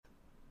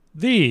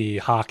The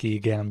Hockey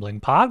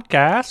Gambling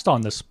Podcast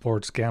on the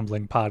Sports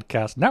Gambling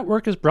Podcast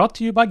Network is brought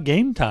to you by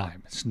Game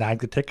Time. Snag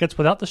the tickets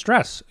without the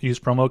stress. Use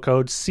promo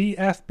code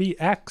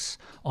CFBX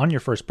on your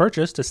first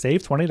purchase to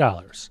save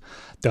 $20.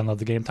 Download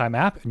the Game Time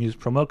app and use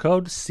promo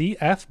code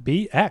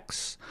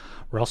CFBX.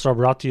 We're also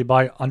brought to you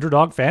by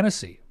Underdog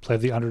Fantasy. Play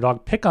the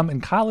Underdog Pick'em in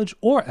college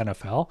or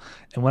NFL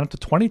and win up to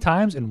 20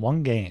 times in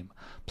one game.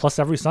 Plus,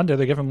 every Sunday,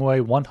 they're giving away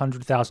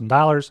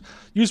 $100,000.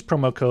 Use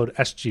promo code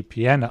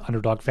SGPN at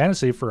Underdog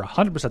Fantasy for a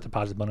 100%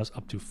 deposit bonus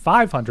up to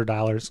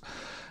 $500.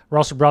 We're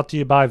also brought to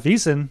you by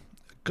VSiN.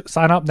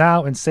 Sign up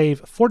now and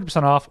save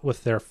 40% off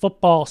with their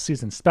football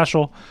season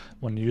special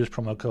when you use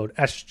promo code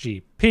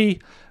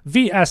SGP.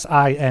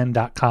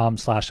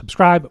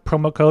 VSIN.com/subscribe,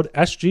 promo code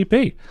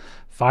SGP.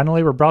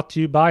 Finally, we're brought to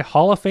you by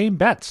Hall of Fame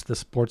Bets, the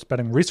sports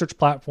betting research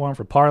platform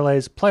for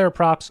parlays, player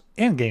props,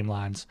 and game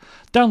lines.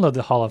 Download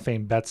the Hall of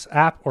Fame Bets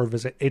app or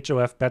visit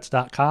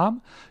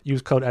hofbets.com.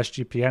 Use code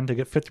SGPN to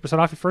get 50%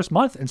 off your first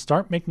month and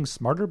start making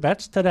smarter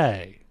bets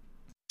today.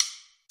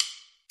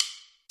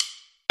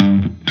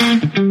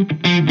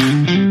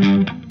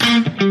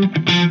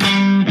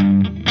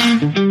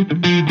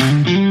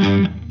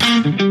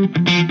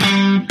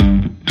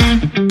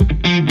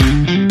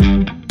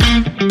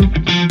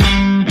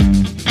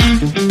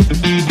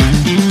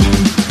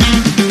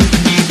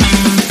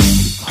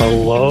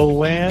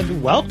 Hello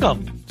and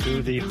welcome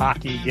to the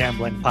Hockey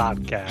Gambling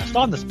Podcast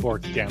on the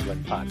Sports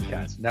Gambling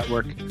Podcast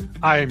Network.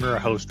 I am your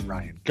host,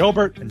 Ryan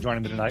Gilbert, and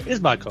joining me tonight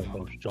is my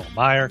co-host, Joel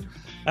Meyer.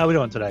 How are we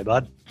doing today,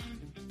 bud?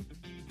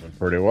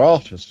 Pretty well.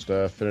 Just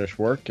finished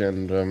work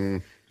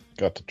and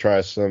got to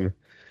try some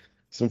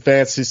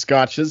fancy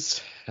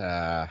scotches.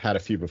 Had a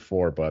few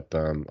before, but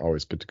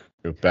always good to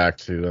go back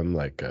to them,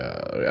 like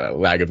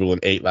Lagavulin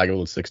 8,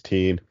 Lagavulin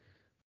 16.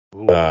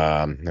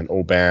 And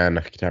Oban,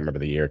 I can't remember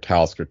the year,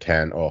 Talisker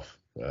 10.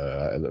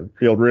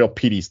 Real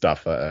peaty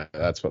stuff.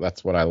 That's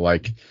what I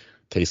like.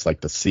 Tastes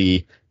like the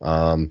sea.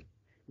 And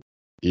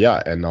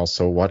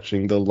also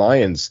watching the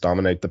Lions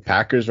dominate the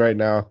Packers right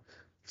now.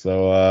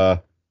 So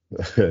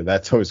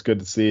that's always good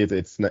to see.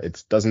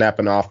 It doesn't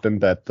happen often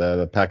that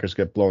the Packers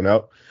get blown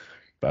out,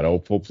 but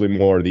hopefully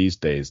more these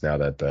days now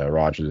that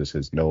Rodgers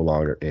is no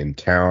longer in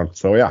town.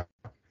 So yeah,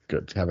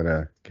 good, having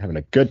a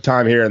good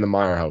time here in the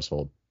Meyer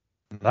household.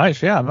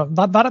 Nice, yeah. I'm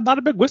not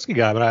a big whiskey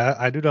guy, but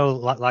I do know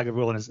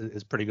Lagavulin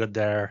is pretty good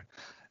there.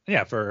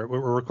 Yeah, we're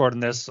recording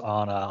this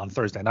on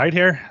Thursday night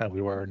here.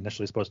 We were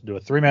initially supposed to do a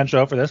 3-man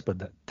show for this,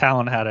 but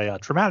Talon had a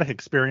traumatic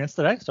experience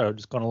today, so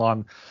just going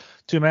along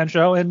 2-man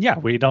show. And yeah,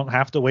 we don't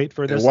have to wait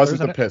for this. It wasn't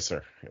the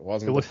pisser. It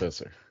wasn't the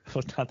pisser. It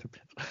was not the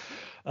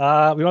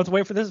pisser. We don't have to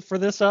wait for this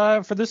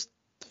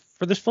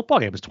football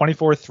game. It's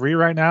 24-3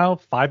 right now.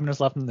 5 minutes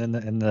left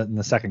in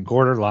the second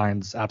quarter.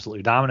 Lions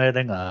absolutely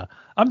dominating.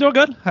 I'm doing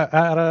good. I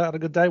had a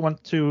good day.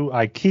 Went to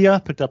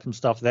IKEA, picked up some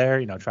stuff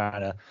there.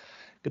 Trying to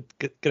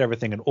get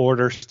everything in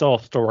order. Still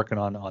working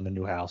on the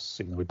new house.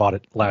 Even though we bought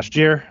it last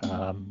year.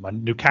 My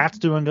new cat's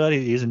doing good.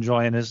 He's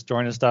enjoying his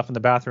stuff in the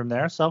bathroom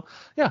there. So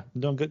yeah,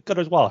 I'm doing good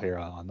as well here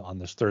on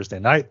this Thursday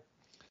night.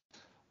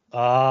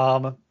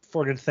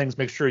 Before we get into things,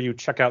 make sure you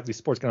check out the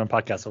Sports Gambling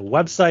Podcast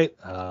website.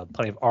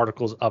 Plenty of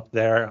articles up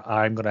there.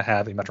 I'm going to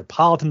have a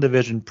Metropolitan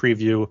Division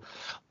preview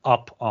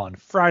up on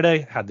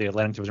Friday. Had the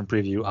Atlantic Division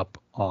preview up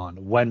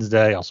on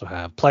Wednesday. Also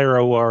have player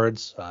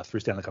awards, 3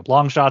 Stanley Cup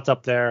long shots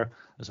up there.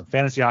 There's some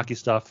fantasy hockey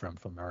stuff from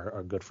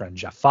our good friend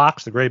Jeff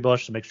Fox, the Gray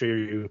Bush. So make sure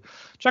you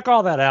check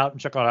all that out and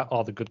check out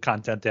all the good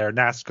content there.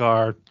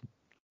 NASCAR,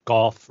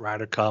 golf,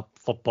 Ryder Cup,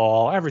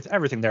 football,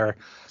 everything there.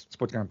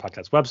 Sports Gambling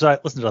Podcast website.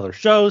 Listen to other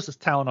shows, as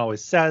Talon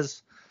always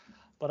says.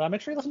 But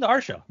make sure you listen to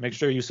our show. Make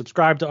sure you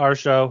subscribe to our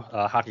show,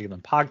 Hockey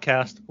Gambling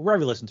Podcast,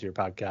 wherever you listen to your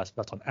podcast. If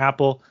that's on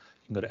Apple,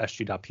 you can go to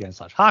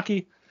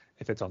sg.pn/hockey.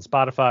 If it's on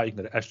Spotify, you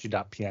can go to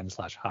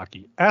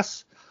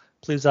sg.pn/hockeys.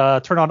 Please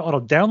turn on auto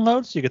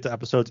downloads so you get the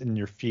episodes in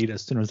your feed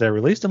as soon as they're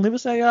released, and leave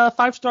us a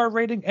 5-star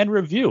rating and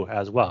review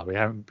as well. We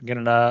haven't been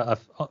getting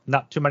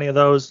not too many of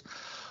those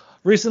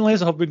recently,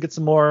 so I hope we can get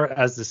some more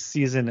as the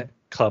season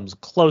comes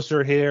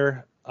closer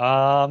here.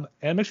 And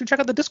make sure you check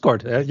out the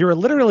Discord. You're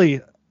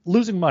literally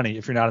losing money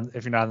if you're not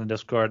in the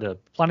Discord.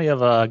 Plenty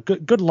of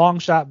good long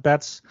shot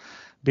bets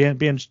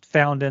being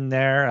found in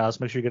there. So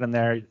make sure you get in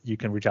there. You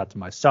can reach out to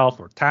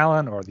myself or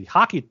Talon or the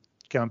Hockey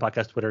Gambling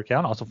Podcast Twitter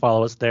account. Also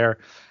follow us there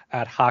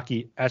at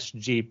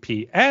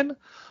HockeySGPN.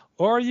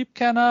 Or you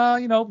can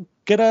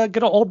get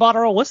an old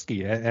bottle of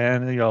whiskey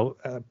and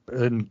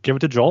give it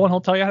to Joel, and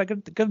he'll tell you how to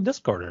get in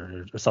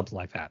Discord or something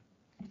like that.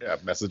 Yeah,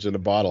 message in a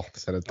bottle.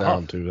 Send it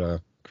down to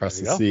across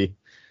the sea.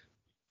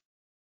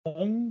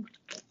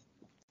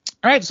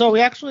 All right, so we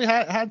actually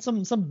had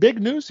some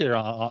big news here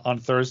on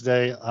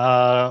Thursday.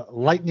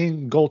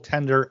 Lightning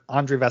goaltender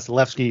Andrei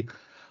Vasilevsky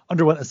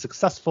underwent a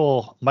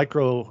successful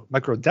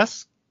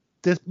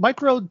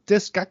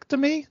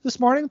microdiscectomy this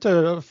morning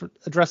to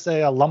address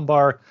a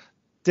lumbar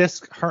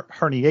disc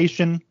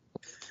herniation.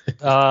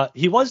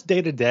 He was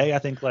day to day, I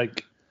think,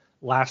 like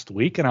last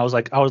week, and I was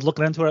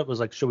looking into it. Was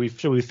like, should we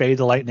fade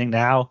the Lightning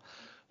now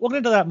we'll get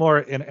into that more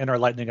in our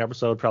Lightning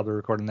episode, probably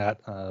recording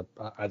that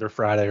either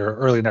Friday or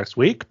early next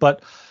week.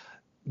 But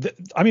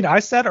I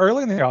said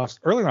early in the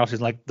offseason,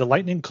 like the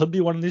Lightning could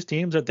be one of these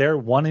teams that they're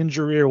one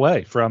injury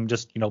away from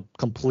just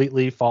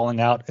completely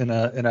falling out in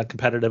a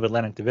competitive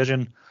Atlantic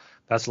Division.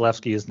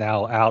 Vasilevsky is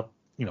now out,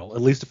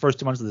 at least the first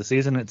 2 months of the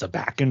season. It's a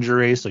back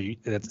injury, so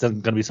it's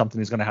going to be something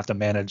he's going to have to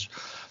manage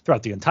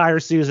throughout the entire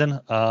season.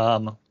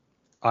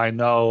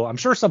 I'm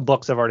sure some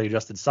books have already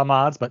adjusted some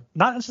odds, but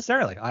not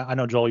necessarily. I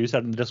know, Joel, you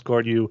said in the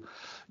Discord you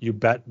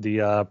bet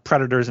the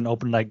Predators in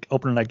opening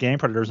night game,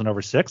 Predators in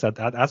over 6.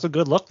 That's a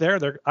good look there.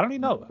 I don't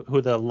even know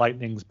who the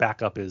Lightning's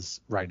backup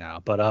is right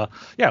now, but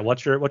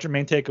what's your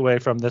main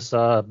takeaway from this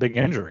big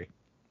injury?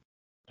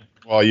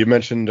 Well, you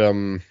mentioned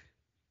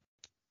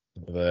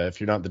if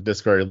you're not in the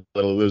Discord, you're a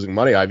little losing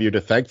money. I have you to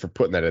thank for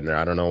putting that in there.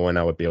 I don't know when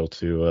I would be able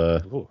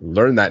to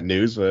learn that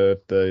news.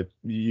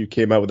 You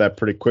came out with that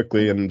pretty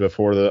quickly, and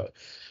before the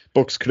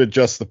books could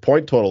adjust the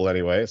point total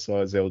anyway, so I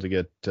was able to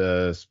get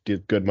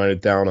good money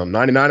down on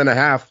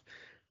 99.5,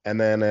 and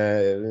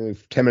then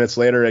 10 minutes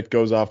later it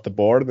goes off the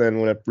board. And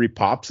then when it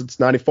repops, it's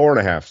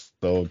 94.5.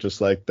 So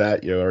just like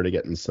that, you're already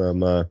getting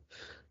some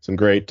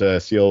great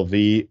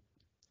CLV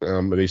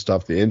based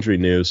off the injury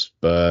news,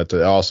 but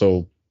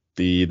also.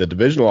 The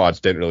divisional odds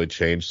didn't really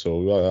change,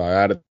 so I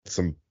added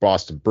some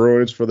Boston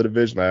Bruins for the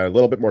division. I added a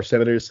little bit more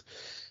Senators,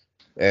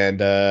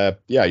 and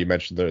you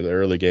mentioned the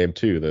early game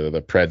too.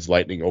 The Preds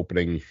Lightning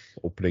opening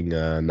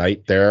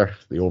night there.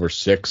 The over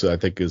 6 I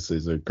think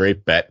is a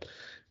great bet,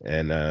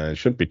 and it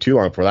shouldn't be too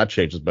long before that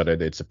changes. But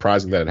it's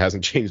surprising that it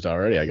hasn't changed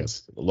already. I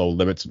guess low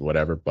limits and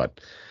whatever, but.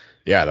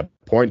 Yeah, the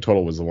point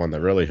total was the one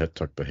that really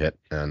took the hit.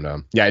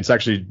 And, it's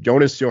actually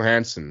Jonas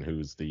Johansson,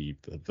 who's the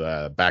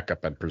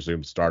backup and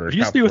presumed starter. He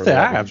used to be with the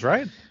Avs,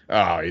 right?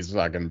 Oh, he's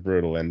fucking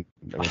brutal. And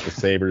with the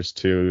Sabres,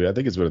 too. I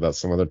think he's with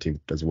some other team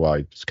as well.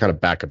 He's kind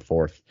of back and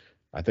forth.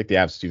 I think the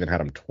Avs even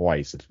had him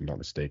twice, if I'm not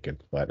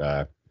mistaken.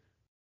 But,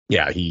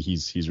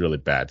 he's really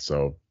bad.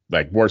 So,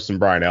 like, worse than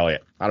Brian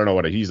Elliott. I don't know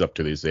what he's up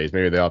to these days.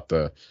 Maybe they'll have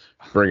to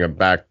bring him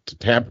back to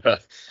Tampa.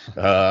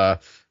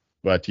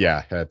 But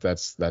yeah,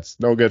 that's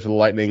no good for the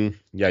Lightning.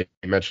 Yeah,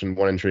 you mentioned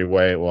one injury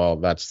away. Well,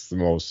 that's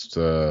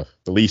the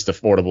least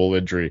affordable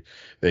injury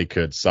they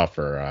could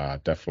suffer.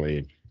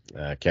 Definitely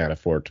can't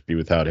afford to be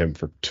without him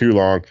for too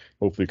long.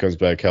 Hopefully, he comes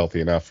back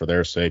healthy enough for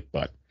their sake.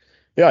 But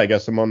yeah, I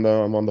guess I'm on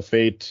the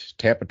Fate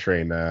Tampa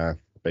train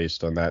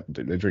based on that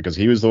injury, because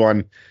he was the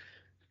one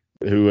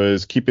who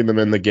was keeping them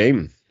in the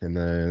game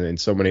in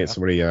so many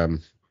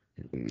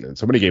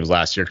games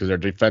last year, because their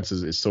defense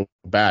is so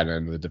bad,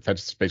 and the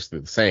defense is basically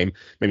the same.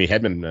 Maybe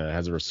Hedman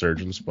has a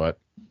resurgence, but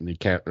you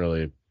can't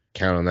really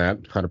count on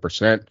that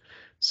 100%.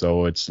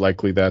 So it's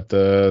likely that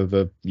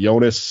the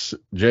Jonas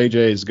JJ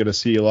is going to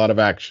see a lot of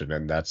action,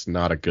 and that's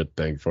not a good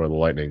thing for the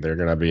Lightning. They're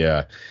going to be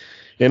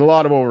in a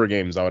lot of over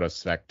games, I would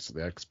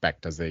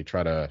expect, as they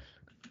try to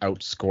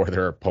outscore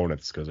their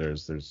opponents,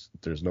 because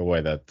there's no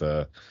way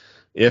that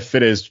if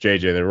it is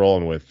JJ they're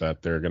rolling with,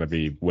 that they're going to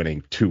be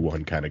winning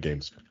 2-1 kind of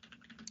games.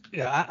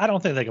 Yeah, I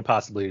don't think they could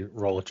possibly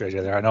roll with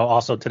JJ there. I know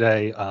also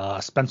today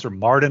Spencer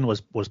Martin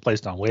was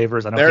placed on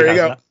waivers. I know there you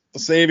go, the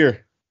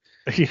savior.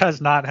 He has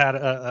not had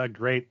a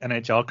great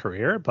NHL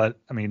career, but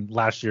I mean,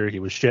 last year he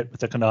was shit with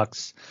the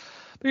Canucks.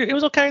 But it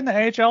was okay in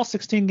the AHL,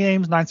 16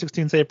 games,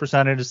 .916 save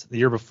percentage. The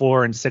year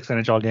before in 6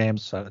 NHL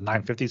games,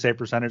 .950 save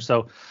percentage.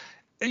 So,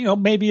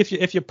 maybe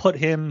if you put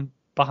him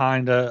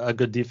behind a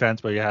good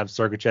defense where you have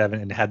Sergachev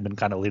and Hedman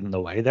kind of leading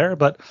the way there,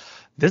 but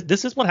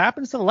this is what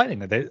happens to the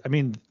Lightning.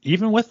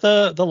 Even with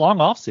the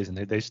long off season,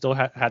 they still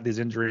had these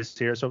injuries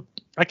here. So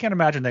I can't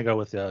imagine they go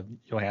with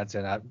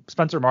Johansson.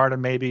 Spencer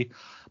Martin maybe,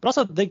 but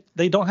also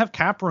they don't have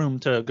cap room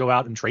to go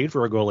out and trade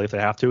for a goalie if they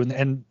have to.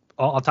 And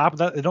on top of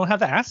that, they don't have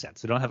the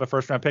assets. They don't have a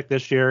first round pick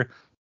this year.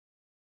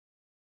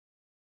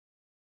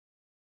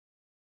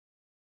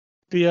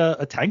 Be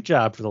a tank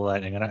job for the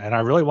Lightning, and I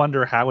really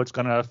wonder how it's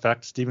going to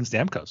affect Steven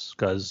Stamkos,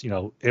 because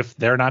if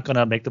they're not going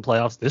to make the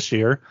playoffs this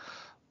year,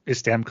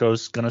 is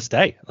Stamkos going to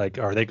stay? Like,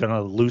 are they going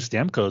to lose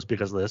Stamkos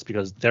because of this?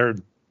 Because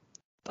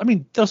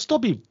they'll still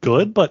be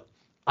good, but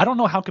I don't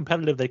know how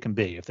competitive they can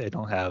be if they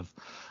don't have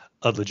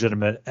a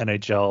legitimate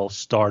NHL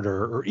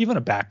starter or even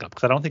a backup,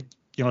 because I don't think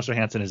Jonas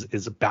Johansson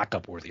is a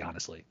backup worthy,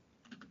 honestly.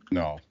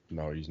 No,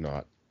 he's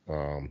not.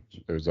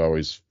 It was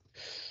always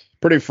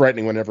pretty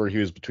frightening whenever he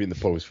was between the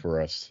posts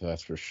for us,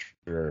 that's for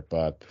sure.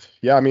 But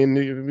yeah,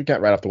 we can't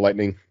write off the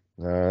Lightning.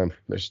 They're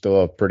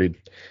still a pretty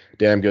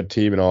damn good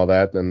team and all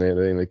that, and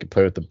they can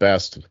play with the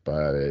best.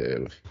 But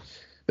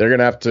they're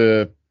gonna have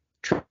to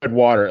tread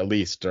water at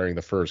least during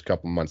the first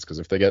couple months, because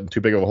if they get too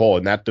big of a hole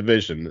in that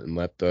division and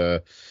let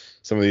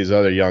some of these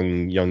other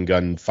young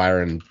gun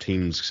firing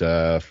teams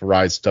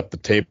rise up the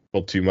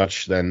table too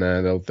much, then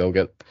they'll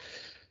get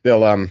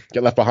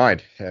left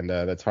behind, and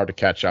that's hard to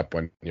catch up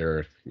when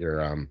you're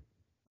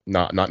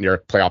not in your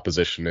playoff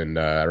position in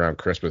around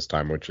Christmas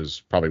time, which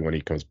is probably when he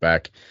comes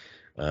back.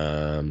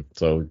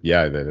 So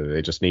yeah,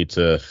 they just need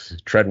to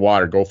tread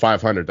water, go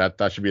 500.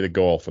 That should be the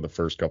goal for the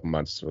first couple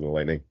months for the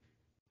Lightning.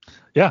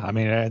 Yeah, I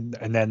mean,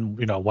 and then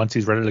once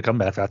he's ready to come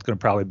back, that's going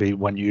to probably be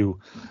when you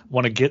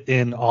want to get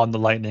in on the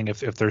Lightning if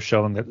they're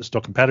showing that they're still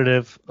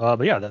competitive.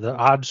 But yeah, the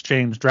odds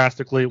changed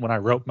drastically when I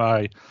wrote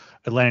my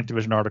Atlantic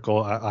Division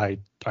article. I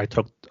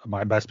took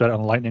my best bet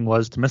on the Lightning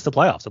was to miss the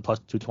playoffs at plus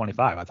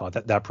 225. I thought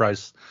that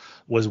price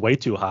was way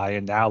too high,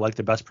 and now like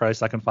the best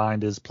price I can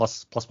find is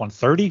plus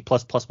 130,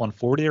 plus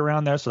 140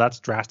 around there. So that's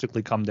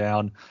drastically come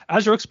down,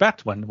 as you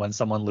expect when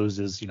someone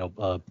loses,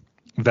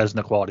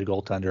 Vezina quality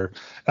goaltender.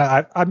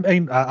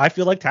 I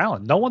feel like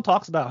talent. No one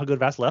talks about how good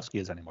Vasilevsky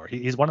is anymore.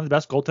 He's one of the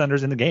best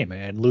goaltenders in the game,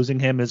 and losing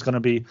him is going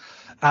to be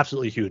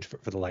absolutely huge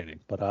for the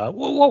Lightning. But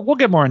we'll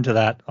get more into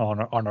that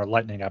on our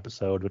Lightning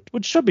episode,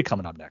 which should be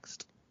coming up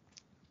next.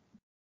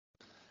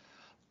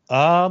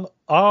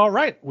 All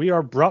right. We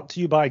are brought to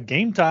you by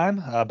Game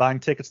Time. Buying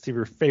tickets to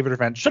your favorite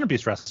event shouldn't be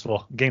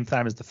stressful. Game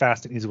Time is the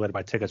fast and easy way to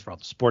buy tickets for all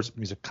the sports,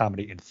 music,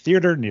 comedy, and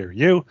theater near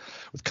you.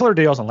 With killer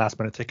deals on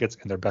last-minute tickets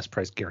and their best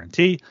price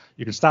guarantee,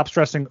 you can stop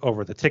stressing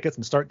over the tickets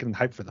and start getting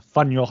hyped for the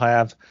fun you'll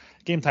have.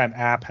 Game Time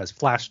app has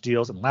flash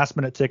deals and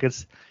last-minute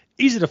tickets.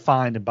 Easy to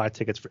find and buy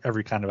tickets for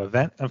every kind of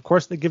event. And of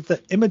course, they give the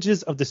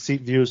images of the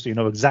seat views so you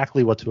know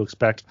exactly what to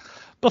expect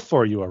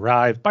before you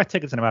arrive. Buy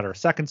tickets in a matter of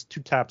seconds, 2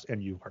 taps,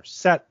 and you are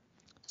set.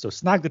 So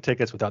snag the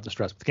tickets without the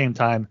stress with Game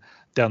Time.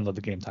 Download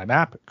the Game Time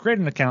app, create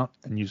an account,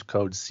 and use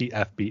code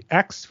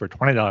CFBX for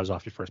 $20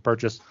 off your first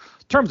purchase.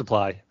 Terms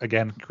apply.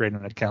 Again, create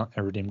an account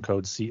and redeem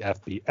code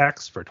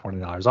CFBX for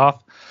 $20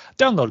 off.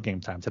 Download Game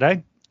Time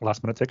today.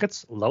 Last minute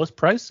tickets, lowest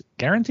price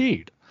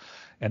guaranteed.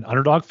 And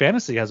Underdog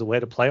Fantasy has a way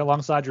to play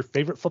alongside your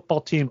favorite football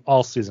team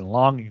all season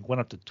long. You can win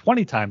up to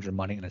 20 times your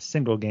money in a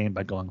single game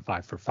by going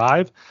 5 for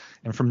 5.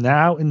 And from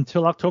now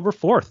until October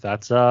 4th,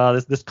 that's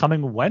this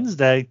coming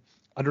Wednesday,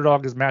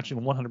 Underdog is matching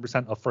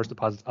 100% of first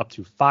deposits up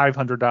to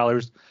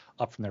 $500,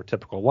 up from their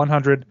typical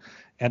 $100.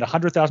 And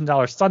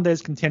 $100,000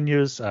 Sundays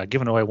continues,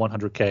 giving away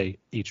 $100K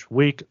each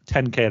week,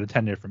 $10K to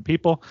 10 different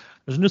people.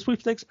 There's new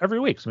sweepstakes every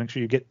week, so make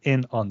sure you get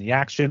in on the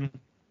action.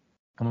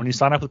 And when you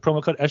sign up with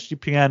promo code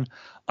SGPN,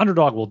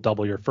 Underdog will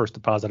double your first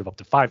deposit of up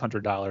to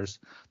 $500.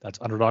 That's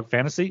Underdog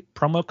Fantasy,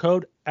 promo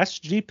code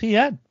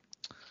SGPN.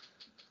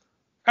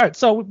 All right,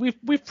 so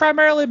we've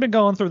primarily been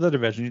going through the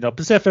division,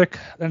 Pacific,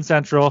 then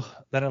Central,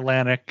 then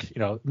Atlantic.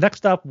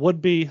 Next up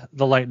would be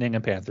the Lightning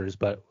and Panthers,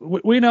 but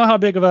we know how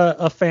big of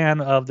a fan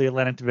of the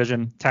Atlantic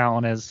Division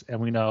Talon is, and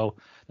we know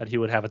that he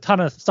would have a ton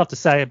of stuff to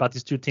say about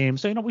these two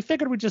teams. So, we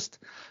figured we'd just,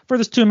 for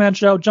this two-man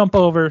show, jump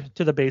over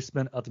to the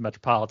basement of the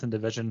Metropolitan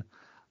Division.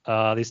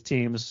 These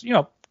teams,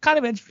 kind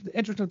of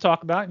interesting to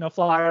talk about,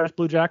 Flyers,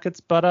 Blue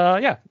Jackets,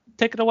 but yeah,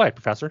 take it away,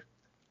 Professor.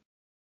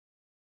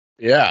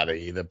 Yeah,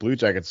 the Blue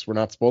Jackets were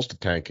not supposed to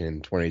tank in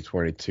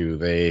 2022.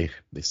 They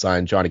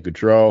signed Johnny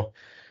Gaudreau.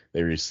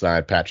 They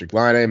re-signed Patrick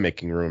Laine,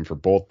 making room for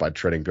both by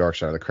trading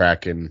Bjorkstrand of the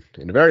Kraken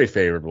in a very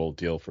favorable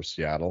deal for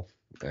Seattle.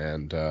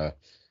 And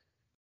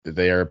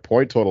their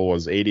point total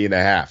was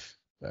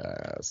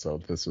 80.5. So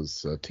this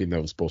was a team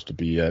that was supposed to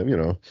be,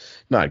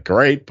 not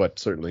great, but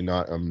certainly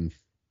not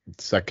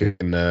second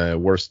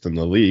worst in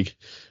the league,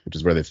 which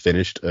is where they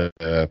finished.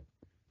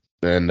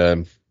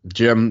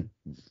 Jim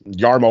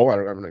Jarmo, I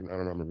don't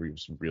remember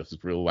his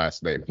real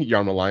last name.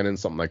 Jarmolainen,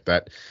 something like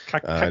that.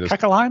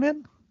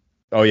 Kekalainen?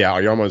 Oh yeah,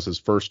 Jarmo is his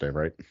first name,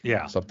 right?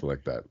 Yeah, something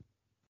like that.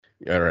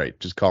 All right,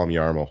 just call him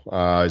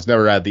Jarmo. He's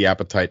never had the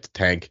appetite to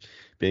tank,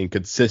 being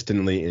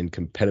consistently in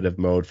competitive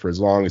mode for as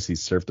long as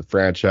he's served the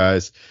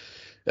franchise.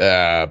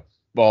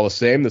 All the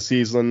same, the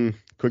season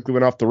quickly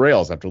went off the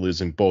rails after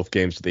losing both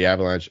games to the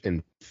Avalanche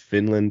in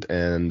Finland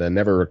and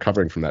never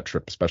recovering from that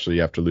trip, especially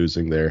after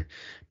losing their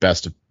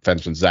best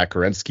defenseman Zach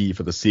Werenski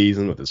for the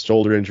season with his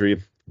shoulder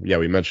injury. Yeah,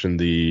 we mentioned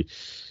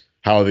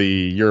how the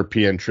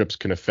European trips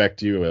can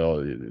affect you. Well,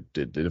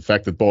 it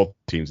affected both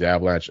teams, the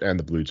Avalanche and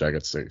the Blue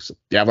Jackets.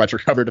 The Avalanche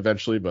recovered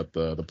eventually, but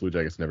the Blue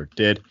Jackets never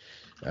did.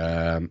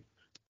 And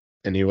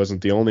he wasn't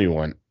the only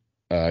one.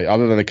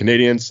 Other than the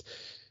Canadiens,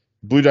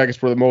 Blue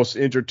Jackets were the most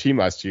injured team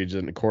last year,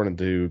 according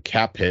to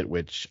Cap Hit,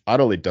 which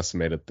utterly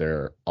decimated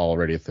their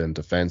already thin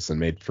defense and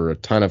made for a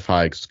ton of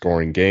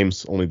high-scoring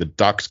games. Only the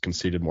Ducks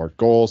conceded more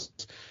goals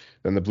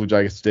than the Blue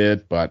Jackets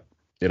did, but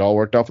it all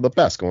worked out for the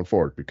best going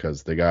forward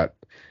because they got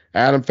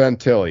Adam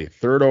Fantilli,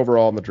 third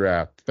overall in the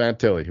draft.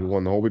 Fantilli, who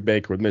won the Hobey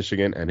Baker with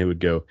Michigan, and who would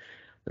go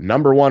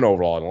number 1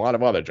 overall in a lot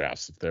of other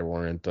drafts if there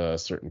weren't a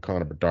certain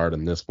Connor Bedard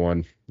in this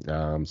one.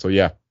 So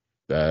yeah.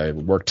 It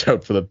worked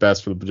out for the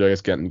best for the Blue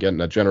Jackets, getting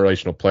a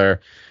generational player,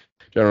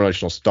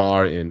 generational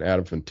star in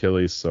Adam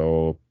Fantilli.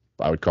 So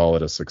I would call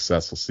it a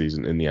successful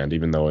season in the end,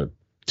 even though it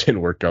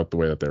didn't work out the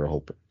way that they were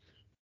hoping.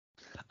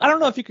 I don't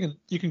know if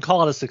you can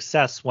call it a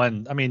success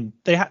when, I mean,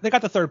 they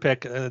got the third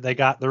pick. They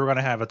were going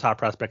to have a top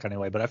prospect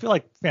anyway, but I feel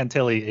like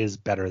Fantilli is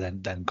better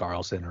than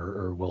Carlson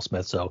or Will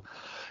Smith. So,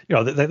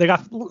 they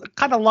got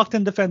kind of lucked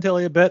into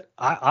Fantilli a bit.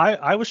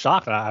 I was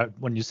shocked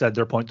when you said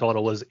their point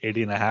total was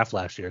 80.5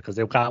 last year, because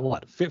they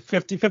got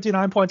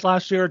 59 points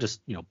last year,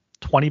 just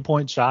 20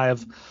 points shy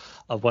of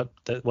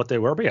what they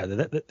were. But yeah,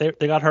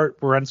 they got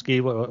hurt. Werenski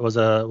was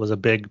a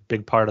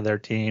big part of their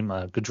team.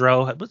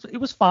 Gaudreau, it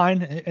was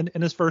fine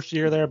in his first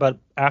year there, but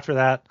after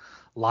that,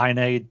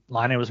 Line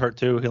was hurt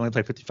too. He only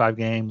played 55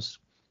 games.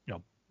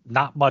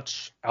 Not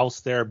much else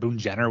there. Boone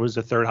Jenner was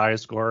the third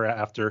highest scorer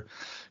after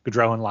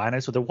Gaudreau and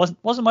Line. So there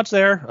wasn't much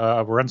there.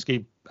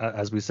 Werenski,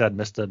 as we said,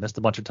 missed a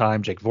bunch of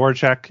time. Jake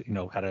Voracek,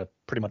 had a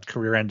pretty much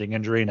career-ending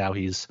injury. Now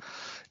he's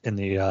in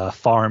the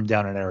farm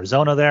down in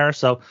Arizona there.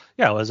 So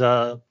yeah, it was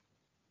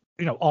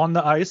on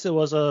the ice, it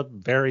was a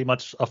very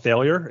much a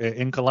failure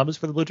in Columbus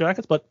for the Blue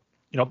Jackets. But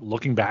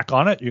looking back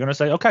on it, you're going to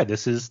say, okay,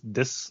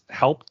 this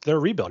helped their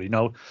rebuild.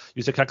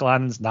 You said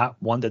Kekalainen's not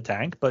one to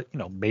tank, but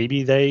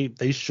maybe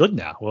they should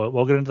now.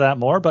 We'll get into that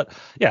more. But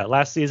yeah,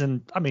 last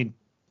season, I mean,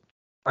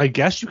 I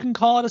guess you can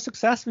call it a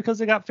success because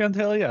they got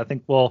Fantilli. I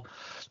think we'll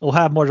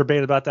have more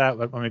debate about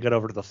that when we get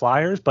over to the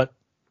Flyers. But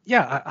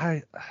yeah,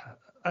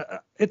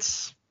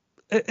 it's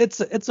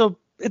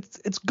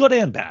good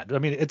and bad. I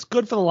mean, it's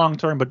good for the long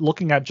term, but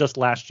looking at just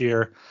last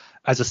year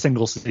as a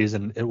single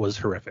season, it was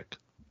horrific.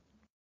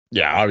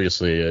 Yeah,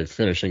 obviously,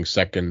 finishing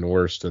second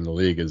worst in the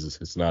league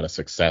is not a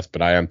success,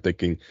 but I am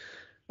thinking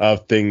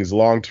of things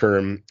long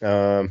term.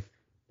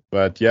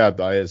 But yeah,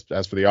 as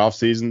for the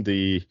offseason,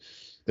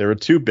 there were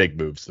two big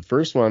moves. The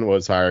first one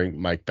was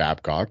hiring Mike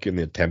Babcock in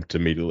the attempt to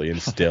immediately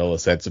instill a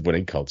sense of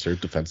winning culture,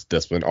 defensive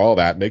discipline, all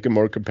that, make him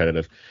more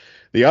competitive.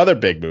 The other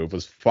big move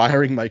was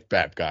firing Mike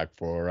Babcock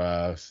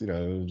for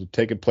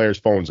taking players'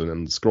 phones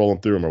and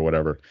scrolling through them or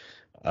whatever.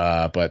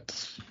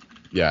 But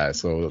yeah,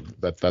 so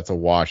that's a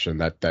wash,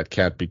 and that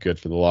can't be good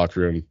for the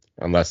locker room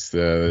unless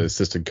the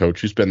assistant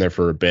coach, who's been there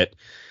for a bit,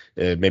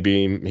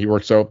 maybe he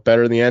works out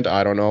better in the end.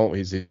 I don't know.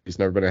 He's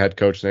never been a head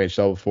coach in the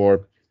NHL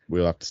before.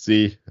 We'll have to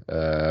see.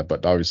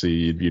 But obviously,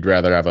 you'd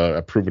rather have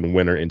a proven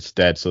winner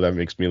instead. So that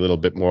makes me a little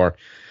bit more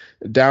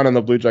down on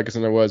the Blue Jackets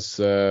than I was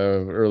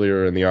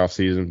earlier in the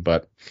offseason.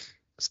 But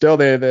still,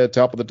 to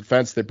help with the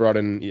defense, they brought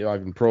in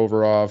Ivan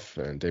Provorov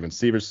and David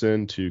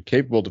Severson, two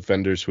capable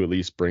defenders who at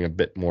least bring a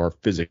bit more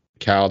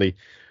physicality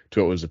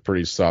to what was a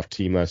pretty soft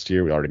team last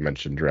year. We already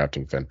mentioned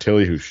drafting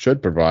Fantilli, who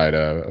should provide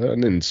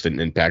an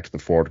instant impact to the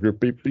forward group,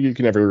 but you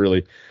can never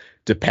really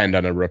depend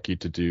on a rookie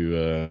to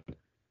do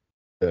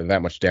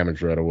that much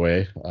damage right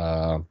away.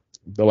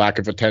 The lack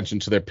of attention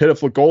to their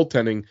pitiful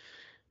goaltending,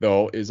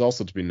 though, is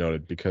also to be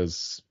noted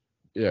because,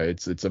 yeah,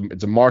 it's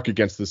a mark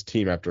against this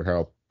team after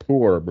how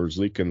poor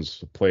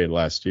Merzlikins played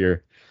last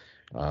year.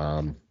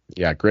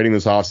 Grading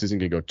this offseason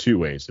can go two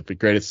ways. If we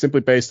grade it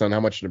simply based on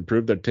how much it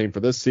improved their team for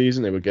this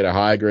season, they would get a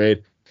high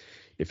grade.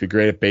 If you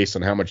grade it based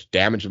on how much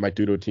damage it might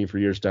do to a team for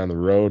years down the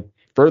road,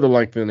 further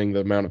lengthening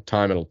the amount of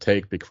time it'll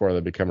take before they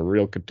become a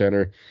real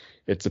contender,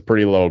 it's a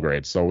pretty low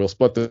grade. So we'll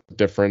split the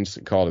difference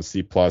and call it a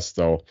C+,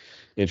 though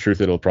in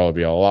truth it'll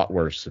probably be a lot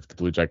worse if the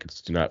Blue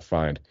Jackets do not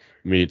find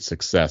immediate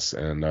success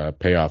and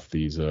pay off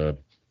these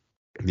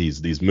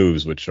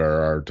moves, which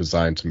are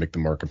designed to make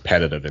them more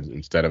competitive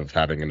instead of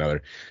having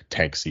another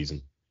tank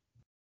season.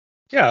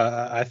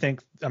 Yeah,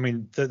 I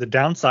mean, the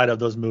downside of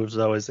those moves,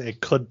 though, is it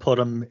could put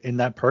them in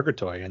that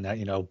purgatory and that,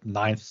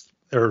 ninth,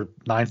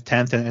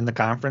 10th in the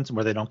conference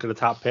where they don't get a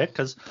top pick.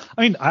 Because,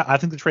 I mean, I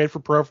think the trade for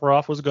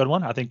Provorov was a good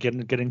one. I think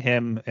getting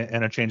him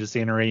in a change of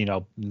scenery,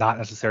 not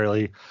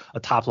necessarily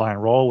a top line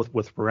role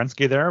with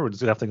Werenski there, which is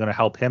definitely going to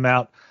help him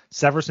out.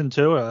 Severson,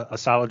 too, a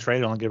solid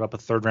trade. Only gave up a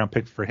third round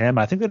pick for him.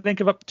 I think they didn't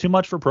give up too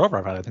much for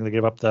Provorov. I think they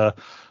gave up the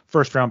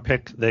first round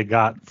pick they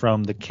got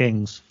from the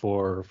Kings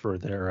for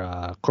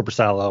their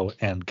Korpisalo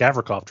and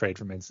Gavrikov trade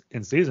from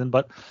in season.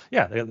 But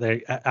yeah,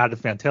 they added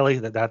Fantilli.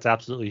 That's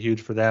absolutely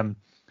huge for them.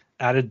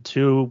 Added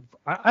two,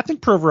 I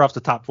think Provorov's the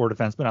top four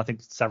defenseman. I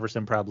think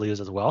Severson probably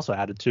is as well. So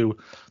added two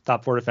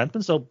top four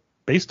defensemen. So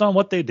based on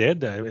what they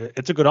did,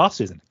 it's a good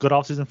offseason. Good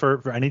offseason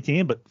for any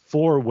team, but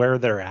for where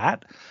they're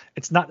at,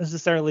 it's not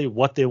necessarily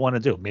what they want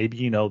to do.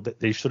 Maybe,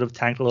 they should have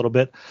tanked a little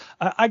bit.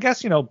 I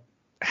guess,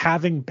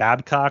 having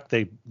Babcock,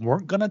 they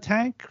weren't going to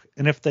tank.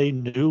 And if they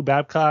knew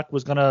Babcock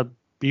was going to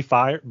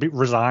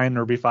resign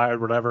or be fired,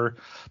 whatever,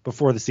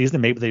 before the season,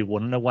 maybe they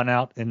wouldn't have went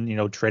out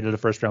and traded a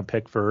first round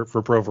pick for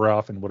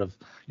Provorov and would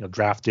have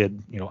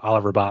drafted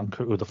Oliver Bonk,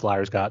 who the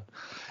Flyers got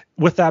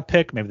with that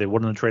pick. Maybe they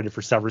wouldn't have traded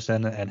for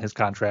Severson and his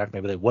contract.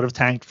 Maybe they would have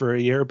tanked for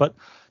a year, but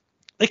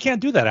they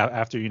can't do that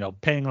after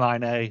paying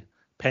Line,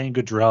 paying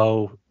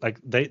Gaudreau. Like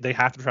they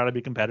have to try to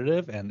be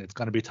competitive, and it's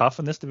going to be tough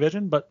in this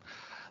division. But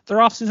their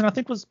offseason, I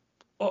think, was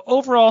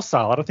overall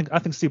solid. I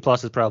think C+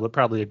 is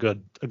probably a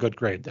good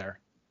grade there.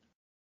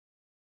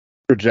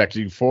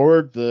 Projecting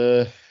forward,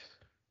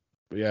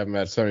 we have them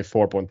at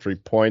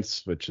 74.3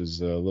 points, which is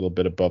a little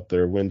bit above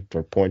their win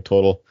or point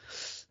total.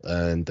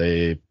 But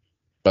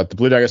the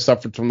Blue Jackets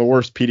suffered from the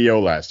worst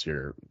PDO last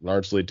year,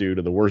 largely due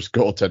to the worst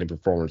goaltending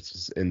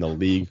performances in the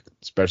league,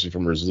 especially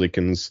from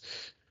Merzlikins,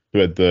 who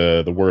had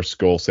the worst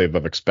goal save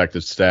of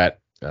expected stat,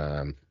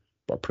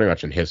 but pretty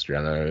much in history.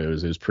 I know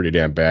it was pretty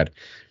damn bad.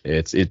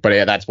 But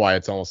yeah, that's why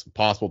it's almost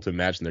impossible to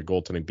imagine their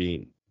goaltending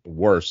being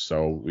worse,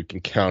 so we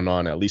can count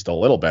on at least a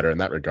little better in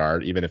that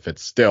regard, even if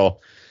it's still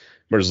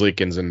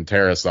Merzlikins and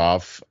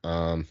Tarasov.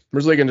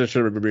 Merzlikins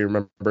should be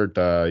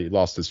remembered. He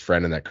lost his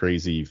friend in that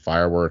crazy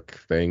firework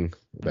thing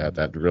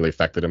that really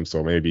affected him,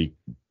 so maybe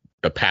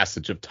the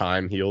passage of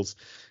time heals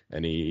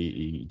and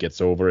he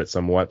gets over it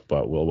somewhat,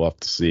 but we'll have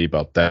to see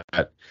about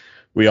that.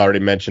 We already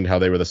mentioned how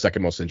they were the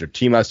second most injured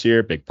team last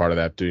year. Big part of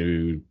that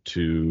due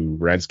to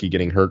Werenski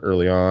getting hurt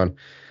early on,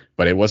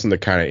 but it wasn't the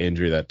kind of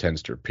injury that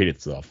tends to repeat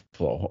itself.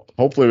 So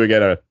hopefully we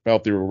get a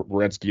healthy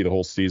Werenski the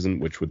whole season,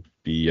 which would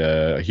be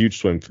a huge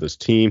swing for this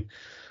team.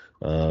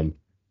 While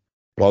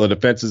the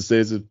defense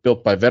is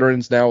built by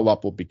veterans now, a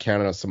lot will be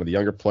counted on some of the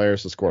younger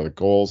players to score the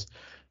goals.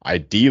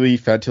 Ideally,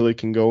 Fantilli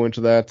can go into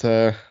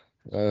that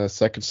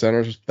second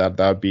center. That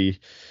would be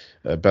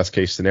a best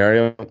case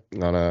scenario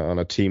on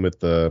a team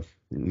with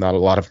not a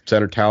lot of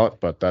center talent,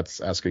 but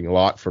that's asking a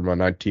lot from a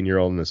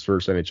 19-year-old in his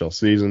first NHL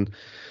season.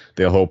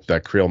 They'll hope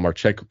that Kirill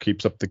Marchenko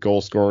keeps up the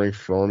goal scoring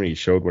for him. He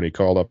showed when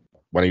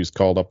he was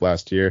called up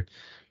last year.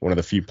 One of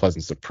the few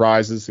pleasant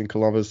surprises in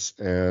Columbus.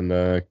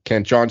 And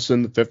Kent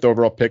Johnson, the 5th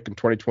overall pick in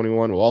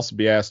 2021, will also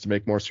be asked to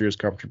make more serious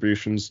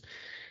contributions.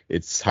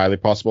 It's highly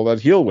possible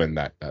that he'll win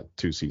that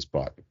 2C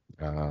spot.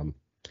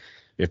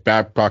 If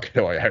Babcock,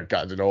 I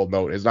got an old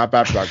note. It's not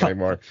Babcock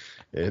anymore.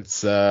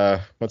 It's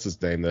what's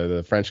his name?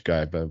 The French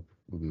guy, but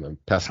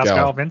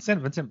Pascal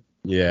Vincent.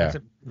 Yeah.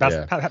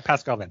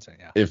 Pascal Vincent.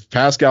 Yeah. If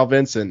Pascal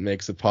Vincent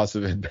makes a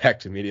positive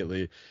impact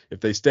immediately, if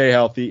they stay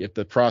healthy, if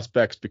the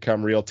prospects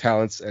become real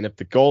talents, and if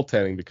the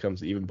goaltending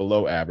becomes even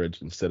below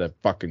average instead of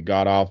fucking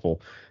god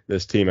awful,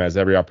 this team has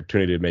every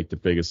opportunity to make the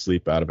biggest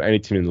leap out of any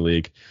team in the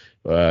league.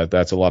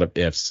 That's a lot of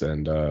ifs,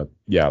 and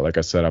like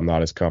I said, I'm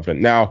not as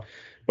confident now.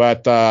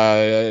 But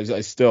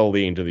I still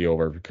lean to the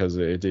over because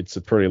it's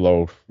a pretty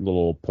low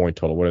little point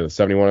total. What is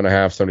it,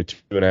 71.5,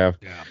 72.5?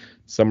 Yeah.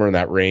 Somewhere in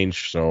that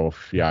range. So,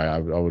 I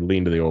would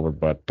lean to the over.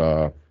 But,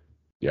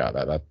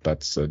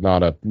 that's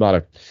not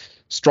a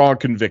strong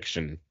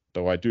conviction,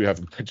 though I do have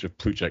a bunch of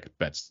Blue Jacket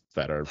bets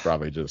that are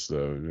probably just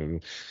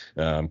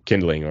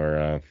kindling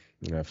or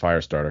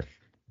fire starter.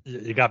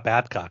 You got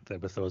Babcock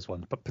with those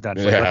ones, but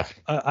potentially. Yeah.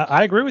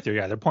 I agree with you.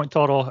 Yeah, their point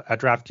total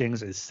at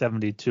DraftKings is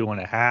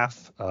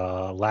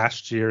 72.5.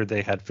 Last year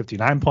they had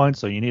 59 points,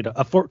 so you need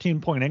a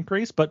 14-point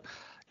increase. But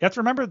you have to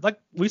remember, like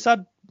we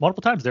said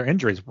multiple times, their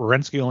injuries.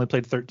 Werenski only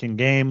played 13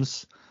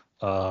 games.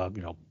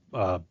 Line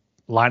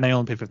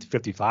only played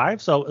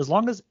 55. So as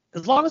long as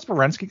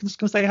Werenski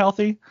can stay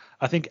healthy,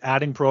 I think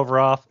adding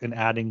Provorov and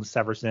adding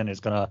Severson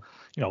is gonna,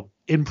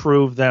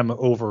 improve them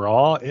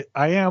overall.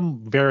 I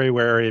am very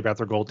wary about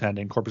their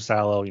goaltending.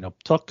 Korpisalo,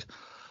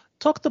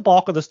 took the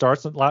bulk of the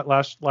starts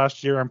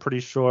last year. I'm pretty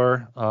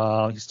sure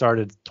he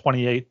started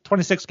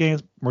 26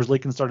 games.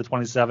 Merzlikins started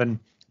 27.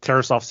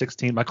 Tarasov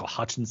 16. Michael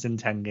Hutchinson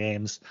 10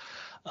 games.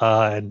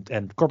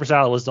 And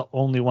Korpisalo was the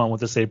only one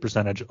with a save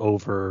percentage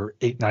over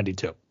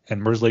 892,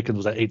 and Merzlikins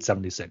was at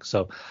 876.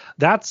 So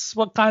that's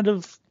what kind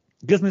of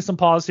gives me some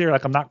pause here.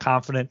 Like, I'm not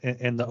confident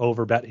in the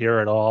over bet here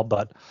at all,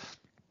 but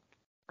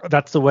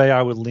that's the way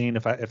I would lean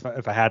if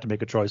I had to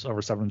make a choice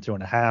over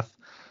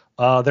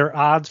 72.5. Their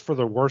odds for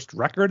the worst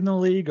record in the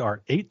league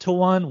are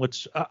 8-1,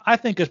 which I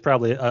think is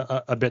probably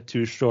a bit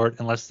too short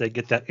unless they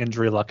get that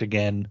injury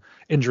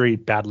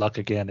bad luck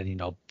again,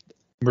 and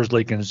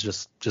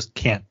Merzlikins just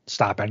can't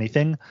stop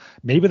anything.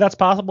 Maybe that's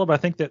possible, but I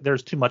think that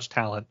there's too much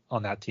talent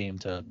on that team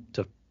to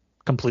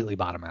completely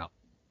bottom out.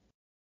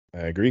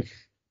 I agree.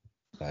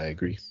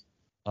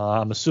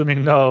 I'm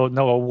assuming no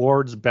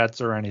awards bets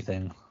or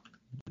anything.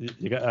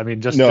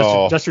 Just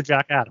your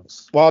Jack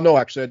Adams. Well, no,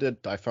 actually I did.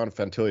 I found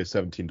Fantilli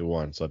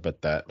 17-1, so I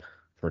bet that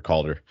for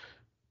Calder.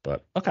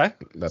 But okay,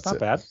 that's not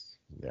bad.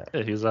 Yeah,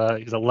 he's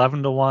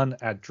 11-1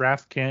 at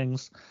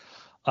DraftKings.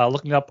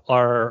 Looking up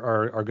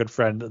our good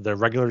friend, the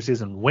regular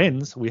season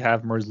wins, we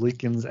have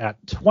Merzlikins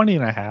at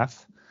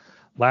 20.5.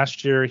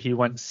 Last year he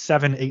went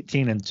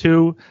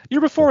 7-18-2.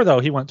 Year before though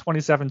he went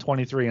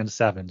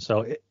 27-23-7.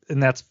 So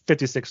and that's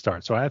 56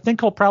 starts. So I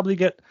think he'll probably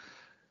get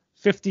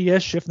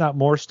 50-ish, if not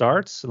more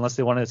starts, unless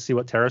they want to see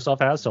what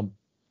Tarasov has. So,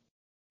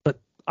 but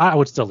I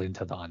would still lean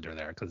to the under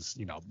there because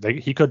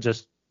he could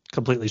just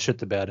completely shit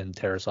the bed and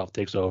Tarasov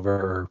takes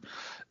over,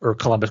 or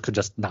Columbus could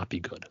just not be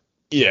good.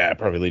 Yeah,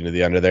 probably leading to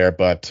the under there,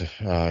 but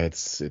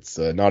it's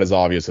not as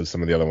obvious as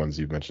some of the other ones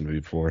you've mentioned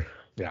before.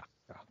 Yeah.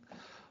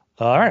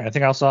 All right, I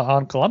think I saw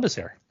on Columbus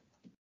here.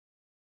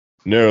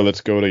 No,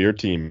 let's go to your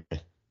team.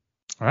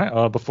 All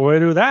right. Before we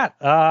do that,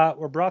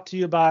 we're brought to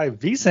you by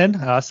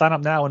VSiN. Sign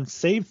up now and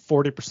save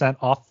 40%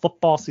 off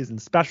football season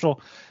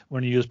special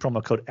when you use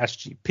promo code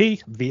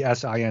SGP,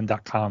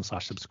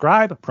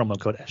 vsin.com/subscribe, promo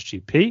code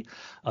SGP.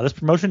 This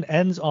promotion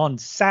ends on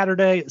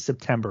Saturday,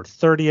 September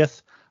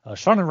 30th.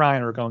 Sean and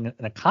Ryan are going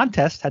in a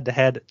contest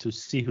head-to-head to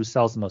see who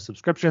sells the most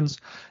subscriptions.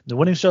 The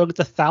winning show gets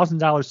a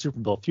 $1,000 Super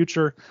Bowl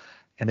future,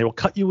 and they will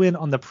cut you in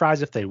on the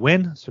prize if they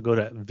win. So go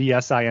to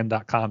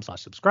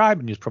vsin.com/subscribe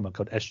and use promo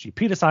code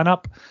SGP to sign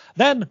up.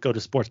 Then go to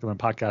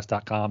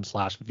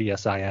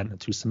sportsgamblingpodcast.com/VSIN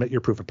to submit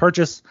your proof of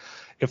purchase.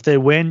 If they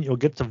win, you'll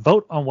get to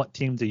vote on what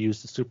team to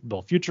use the Super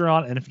Bowl future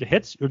on. And if it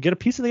hits, you'll get a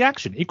piece of the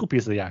action, equal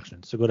piece of the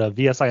action. So go to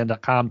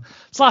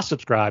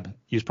vsin.com/subscribe,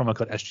 use promo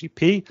code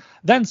SGP,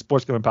 then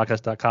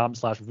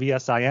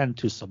sportsgamblingpodcast.com/VSIN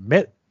to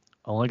submit.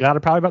 Only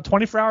got probably about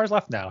 24 hours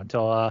left now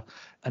until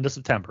end of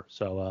September.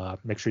 So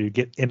make sure you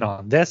get in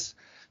on this.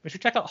 Make sure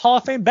to check out Hall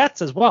of Fame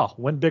Bets as well.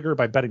 Win bigger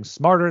by betting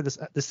smarter this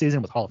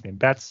season with Hall of Fame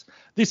Bets,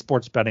 the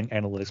sports betting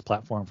analytics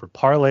platform for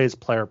parlays,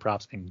 player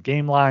props, and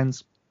game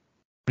lines.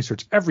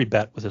 Research every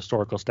bet with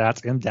historical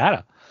stats and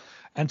data.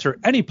 Enter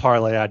any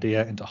parlay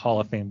idea into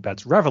Hall of Fame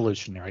Bet's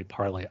revolutionary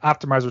parlay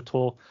optimizer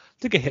tool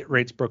to get hit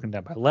rates broken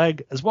down by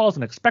leg, as well as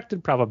an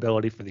expected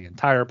probability for the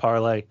entire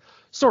parlay.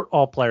 Sort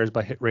all players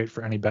by hit rate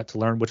for any bet to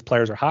learn which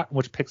players are hot and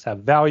which picks have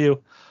value.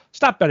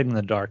 Stop betting in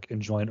the dark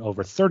and join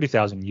over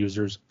 30,000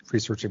 users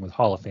researching with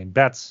Hall of Fame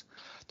Bets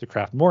to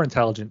craft more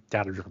intelligent,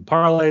 data-driven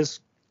parlays.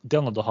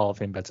 Download the Hall of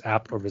Fame Bets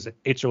app or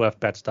visit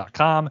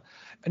hofbets.com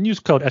and use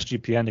code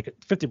SGPN to get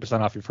 50%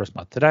 off your first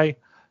month today.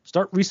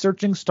 Start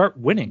researching, start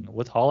winning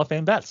with Hall of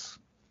Fame Bets.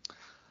 All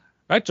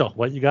right, Joel,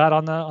 what you got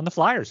on the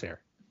Flyers here?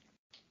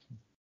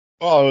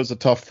 Well, it was a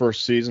tough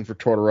first season for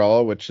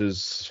Tortorella, which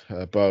is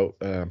about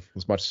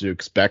as much as you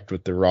expect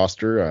with the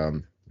roster.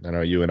 I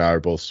know you and I are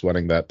both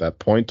sweating that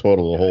point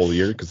total the whole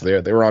year because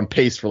they were on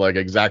pace for like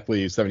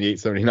exactly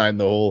 78, 79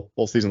 the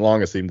whole season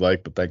long, it seemed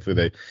like. But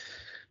thankfully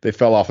they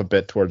fell off a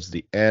bit towards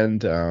the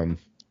end.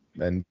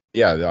 And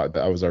yeah,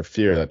 that was our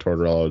fear that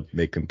Tortorella would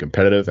make them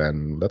competitive,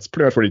 and that's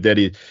pretty much what he did.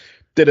 He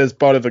did as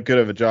about as good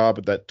of a job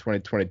with that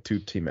 2022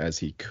 team as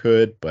he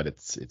could, but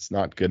it's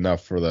not good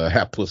enough for the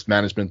hapless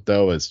management,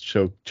 though, as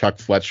Chuck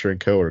Fletcher and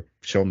co. are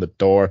shown the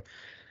door.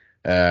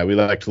 We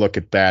like to look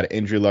at bad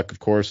injury luck, of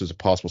course, as a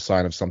possible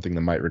sign of something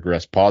that might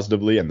regress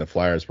positively, and the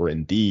Flyers were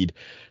indeed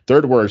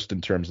third worst in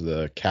terms of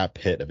the cap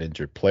hit of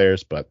injured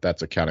players, but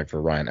that's accounting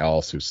for Ryan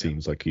Ellis, who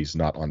seems like he's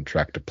not on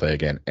track to play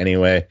again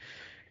anyway.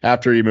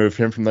 After you move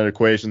him from that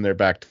equation, they're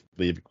back to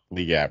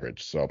league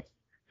average. So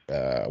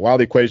while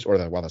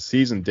the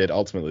season did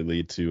ultimately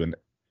lead to an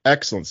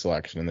excellent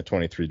selection in the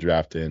 23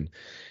 draft in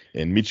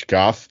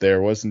Michkov,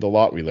 there wasn't a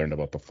lot we learned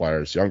about the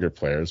Flyers' younger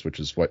players, which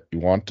is what you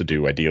want to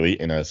do ideally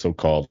in a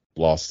so-called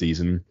lost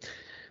season.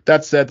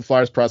 That said, the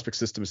Flyers prospect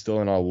system is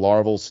still in a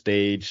larval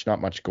stage.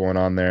 Not much going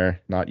on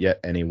there, not yet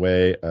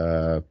anyway.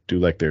 Do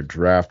like their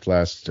draft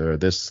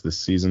this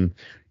season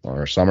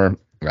or summer.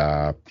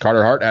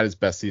 Carter Hart had his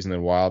best season in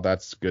a while.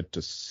 That's good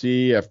to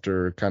see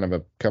after kind of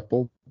a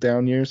couple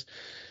down years.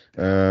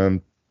 So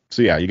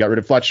yeah, you got rid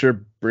of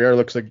Fletcher. Briere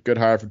looks like a good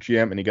hire for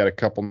GM, and you got a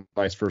couple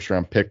nice first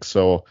round picks.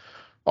 So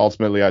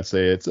ultimately, I'd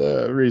say it's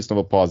a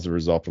reasonable positive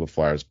result for the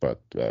Flyers,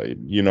 but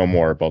you know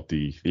more about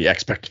the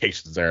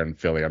expectations there in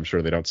Philly. I'm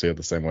sure they don't see it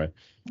the same way.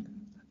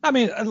 I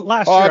mean,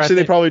 last year... actually,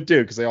 they probably do,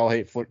 because they all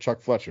hate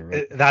Chuck Fletcher,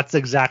 right? That's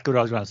exactly what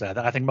I was going to say.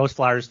 I think most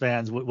Flyers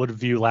fans would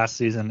view last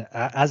season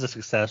as a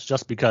success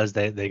just because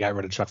they got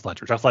rid of Chuck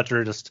Fletcher. Chuck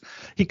Fletcher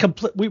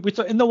we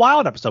in the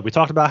Wild episode, we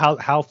talked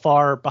about how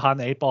far behind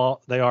the eight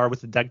ball they are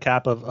with the dead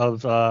cap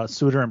of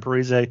Suter and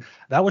Parise.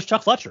 That was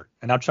Chuck Fletcher.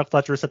 And now Chuck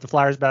Fletcher set the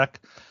Flyers back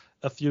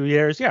a few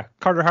years. Yeah,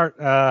 Carter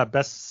Hart,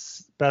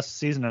 best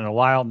season in a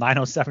while,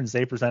 907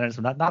 save percentage.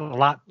 So not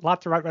a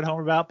lot to write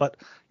home about, but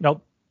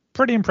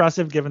pretty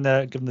impressive given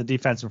the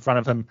defense in front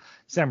of him.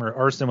 Samuel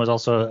Ersson was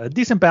also a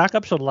decent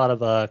backup, showed a lot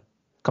of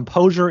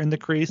composure in the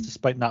crease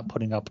despite not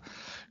putting up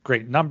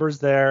great numbers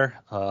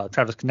there.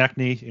 Travis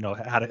Konechny,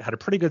 had a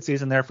pretty good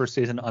season there first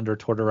season under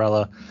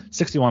Tortorella,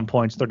 61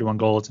 points, 31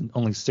 goals in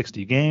only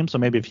 60 games. So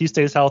maybe if he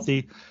stays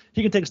healthy,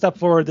 he can take a step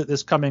forward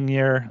this coming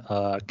year.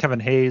 Kevin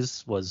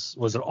Hayes was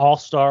an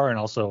all-star and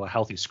also a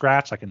healthy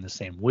scratch like in the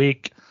same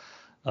week.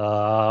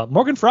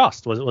 Morgan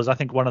Frost was I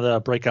think one of the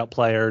breakout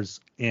players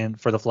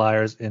for the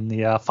Flyers in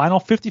the final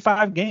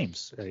 55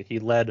 games. He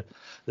led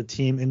the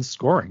team in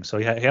scoring, so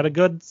he had a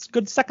good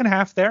second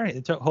half there.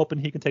 Hoping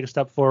he can take a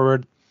step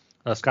forward.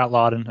 Scott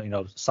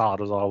Lawton,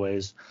 solid as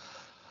always.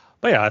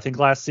 But yeah, I think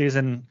last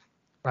season,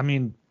 I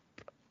mean,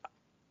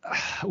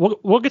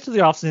 we'll get to the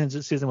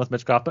offseason with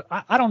Michkov, but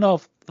I don't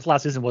know if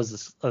last season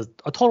was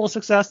a total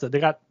success. That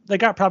they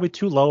got probably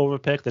too low of a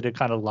pick. They did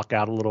kind of luck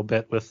out a little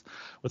bit with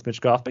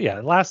Michkov. But yeah,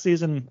 last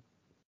season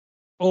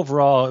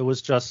overall it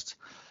was just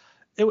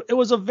it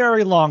was a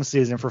very long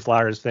season for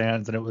Flyers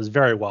fans, and it was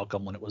very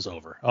welcome when it was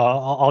over.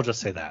 I'll just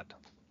say that.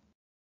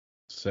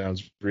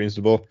 Sounds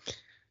reasonable.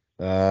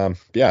 Yeah,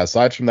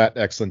 aside from that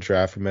excellent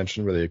draft we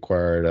mentioned where they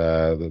acquired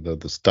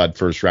the stud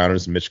first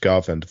rounders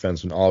Michkov and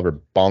defenseman Oliver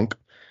Bonk.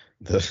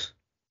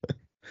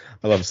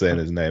 I love saying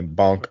his name,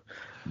 Bonk.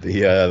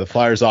 The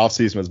Flyers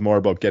offseason was more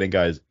about getting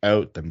guys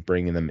out than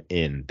bringing them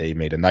in. They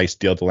made a nice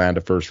deal to land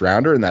a first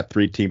rounder in that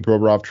 3-team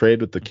Provorov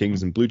trade with the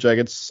Kings and Blue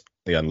Jackets.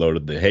 They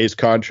unloaded the Hayes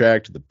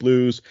contract to the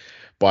Blues,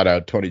 bought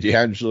out Tony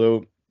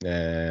DeAngelo,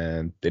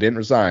 and they didn't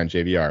resign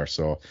JVR.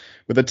 So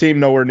with a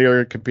team nowhere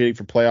near competing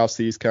for playoffs,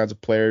 these kinds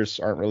of players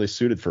aren't really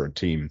suited for a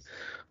team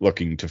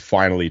looking to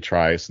finally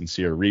try a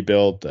sincere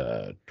rebuild.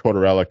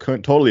 Tortorella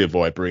couldn't totally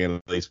avoid bringing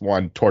at least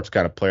one torch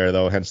kind of player,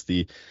 though, hence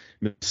the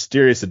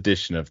mysterious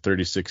addition of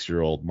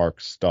 36-year-old Mark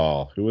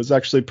Stahl, who was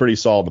actually pretty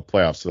solid in the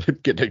playoffs. So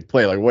getting to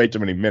play like way too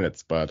many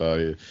minutes, but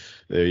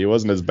he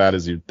wasn't as bad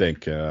as you'd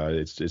think.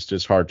 It's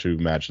just hard to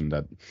imagine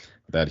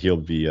that he'll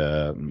be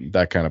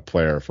that kind of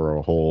player for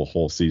a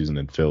whole season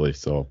in Philly.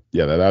 So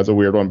yeah, that's a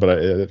weird one, but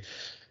I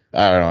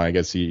don't know. I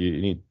guess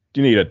you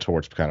need a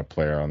torch kind of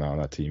player on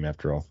that team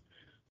after all.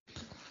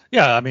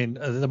 Yeah, I mean,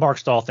 the Mark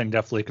Stahl thing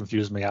definitely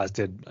confused me, as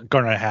did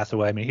Garnett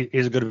Hathaway. I mean,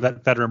 he's a good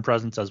veteran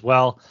presence as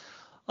well.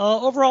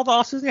 Overall, the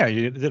offseason, yeah,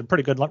 you did a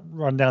pretty good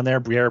run down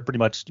there. Briere pretty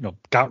much,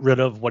 got rid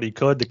of what he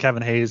could. The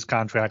Kevin Hayes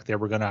contract, they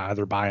were going to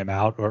either buy him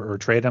out or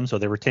trade him, so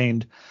they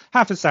retained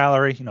half his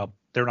salary.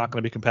 They're not going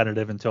to be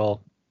competitive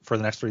until for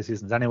the next 3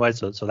 seasons anyway,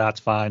 so that's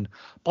fine.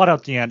 Bought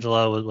out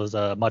D'Angelo was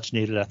much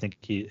needed. I think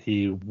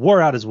he wore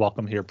out his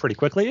welcome here pretty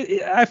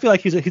quickly. I feel like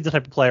he's the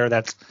type of player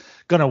that's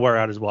going to wear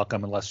out his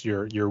welcome unless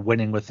you're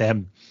winning with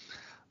him.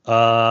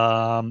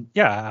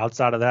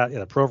 Outside of that,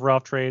 the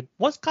Provorov trade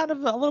was kind of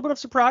a little bit of a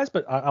surprise,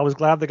 but I was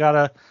glad they got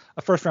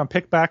a first round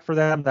pick back for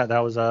them. That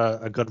was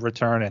a good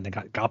return, and they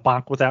got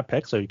Bonk with that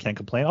pick, so you can't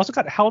complain. Also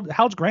got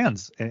Howard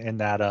Grands in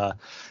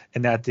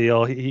that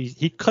deal.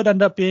 He could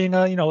end up being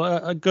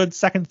a good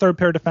second, third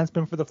pair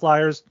defenseman for the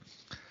Flyers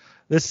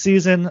this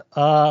season.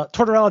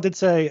 Tortorella did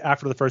say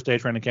after the first day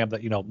of training camp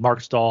that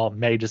Mark Stahl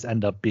may just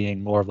end up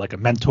being more of like a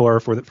mentor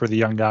for the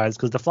young guys,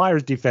 because the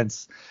Flyers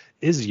defense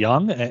is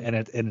young and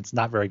it's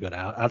not very good.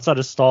 Outside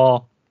of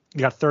Stahl,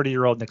 you got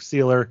 30-year-old Nick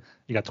Seeler,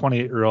 you got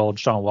 28-year-old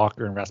Sean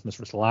Walker and Rasmus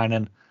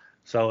Ristolainen.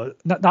 So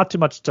not too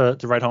much to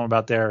write home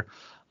about there.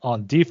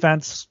 On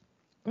defense,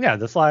 yeah,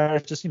 the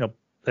Flyers just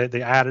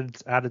they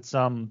added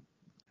some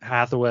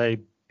Hathaway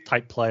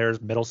type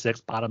players, middle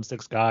six, bottom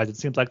six guys. It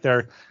seems like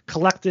they're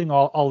collecting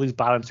all these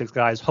bottom six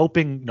guys,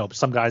 hoping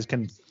some guys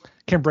can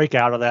break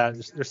out of that.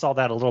 They saw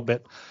that a little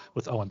bit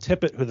with Owen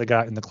Tippett, who they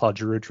got in the Claude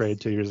Giroux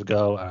trade 2 years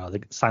ago.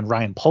 They signed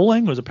Ryan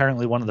Poling, who's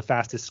apparently one of the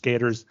fastest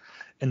skaters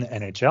in the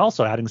NHL.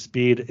 So adding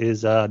speed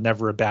is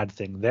never a bad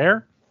thing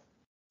there.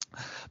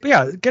 But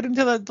yeah, getting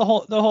to the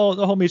whole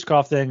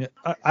Michkov thing,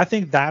 I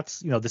think that's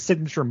the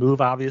signature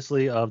move,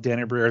 obviously, of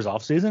Danny Briere's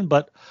offseason.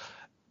 But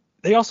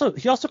he also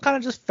kind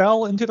of just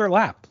fell into their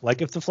lap.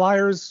 Like if the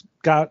Flyers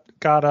got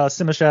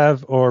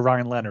Simashev or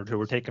Ryan Leonard, who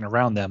were taken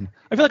around them,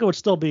 I feel like it would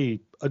still be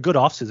a good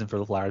offseason for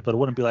the Flyers, but it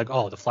wouldn't be like,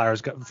 oh, the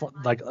Flyers got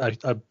like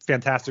a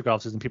fantastic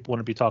offseason. People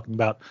wouldn't be talking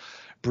about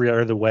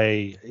Briere the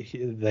way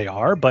they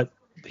are, but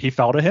he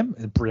fell to him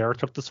and Briere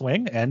took the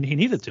swing and he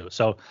needed to.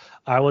 So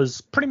I was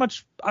pretty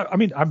much, I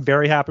mean, I'm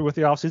very happy with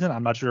the offseason.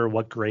 I'm not sure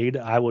what grade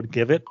I would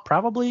give it.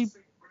 Probably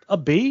a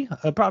B,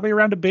 probably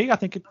around a B. I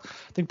think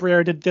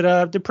Briere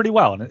did pretty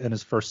well in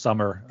his first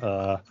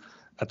summer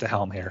at the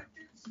helm here.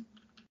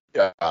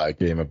 Yeah, I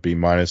gave him a B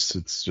minus.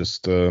 It's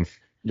just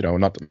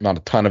not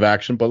a ton of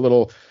action,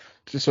 but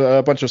just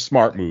a bunch of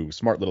smart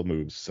little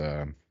moves.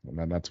 And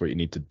that's what you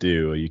need to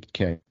do. You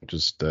can't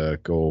just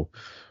go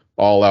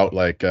all out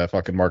like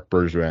fucking Marc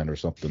Bergevin or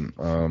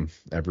something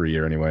every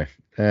year anyway.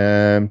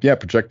 And yeah,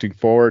 projecting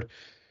forward.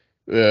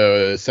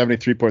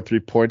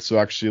 73.3 points, so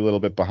actually a little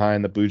bit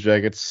behind the Blue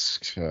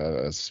Jackets.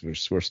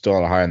 We're still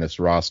on a high on this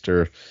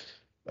roster.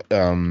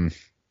 And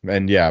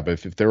yeah,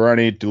 but if there were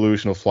any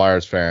delusional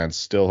Flyers fans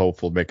still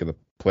hopeful of making the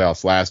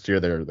playoffs last year,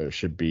 there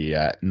should be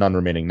none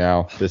remaining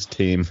now. This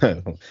team,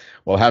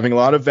 while having a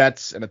lot of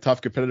vets and a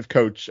tough competitive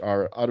coach,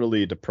 are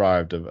utterly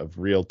deprived of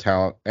real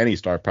talent, any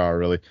star power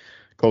really.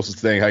 Closest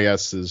thing, I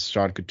guess, is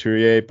Sean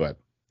Couturier, but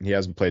he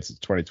hasn't played since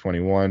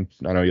 2021.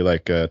 I know you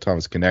like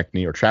Thomas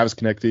Konechny or Travis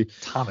Konechny.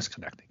 Thomas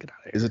Konechny, get out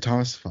of here. Is it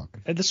Thomas? Fuck.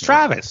 It's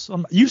Travis.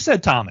 You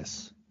said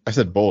Thomas. I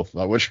said both.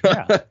 Which?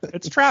 Yeah,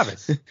 it's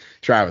Travis.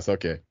 Travis,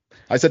 okay.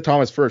 I said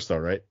Thomas first, though,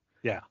 right?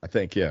 Yeah. I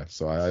think, yeah.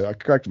 So I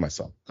corrected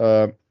myself.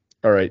 All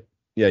right.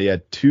 Yeah, he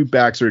had 2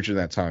 back surgeries in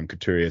that time,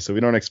 Couturier. So we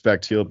don't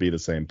expect he'll be the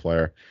same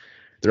player.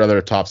 Their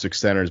other top 6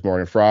 centers,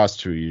 Morgan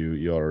Frost, who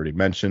you already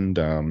mentioned.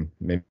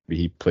 Maybe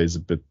he plays a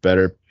bit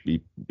better.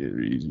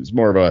 He's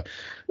more of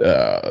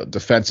a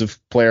defensive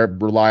player,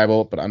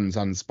 reliable but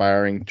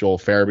uninspiring. Joel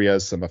Farabee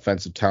has some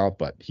offensive talent,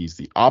 but he's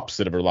the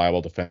opposite of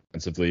reliable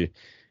defensively.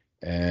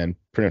 And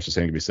pretty much the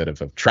same can be said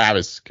of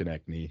Travis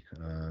Konechny.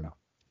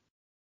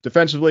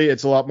 Defensively,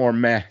 it's a lot more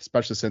meh,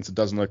 especially since it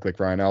doesn't look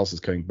like Ryan Ellis is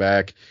coming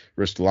back.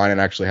 Ristolainen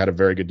actually had a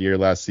very good year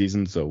last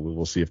season, so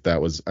we'll see if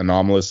that was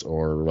anomalous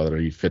or whether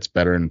he fits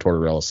better in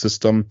Tortorella's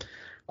system.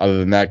 Other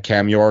than that,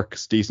 Cam York,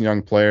 decent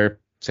young player.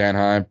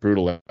 Sanheim,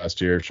 brutal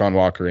last year. Sean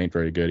Walker ain't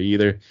very good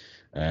either.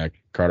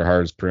 Carter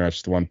Hart is pretty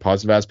much the one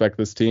positive aspect of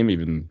this team,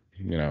 even,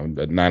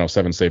 the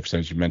 907 save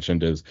percentage you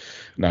mentioned is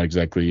not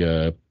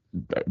exactly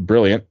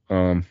brilliant.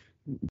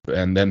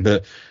 And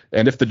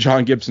if the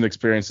John Gibson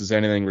experience is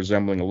anything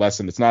resembling a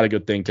lesson, it's not a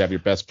good thing to have your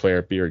best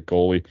player be your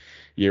goalie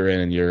year in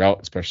and year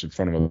out, especially in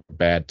front of a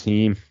bad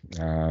team.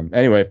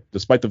 Anyway,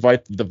 despite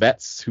the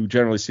vets who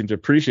generally seem to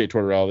appreciate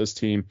Tortorella, this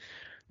team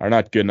are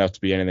not good enough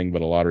to be anything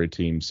but a lottery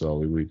team. So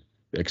we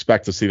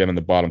expect to see them in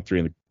the bottom 3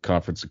 in the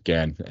conference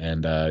again.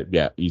 And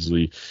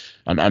easily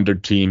an under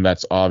team.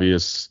 That's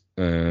obvious.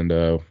 And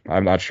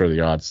I'm not sure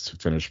the odds to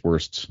finish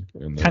worst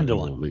in the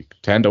 10-1 league.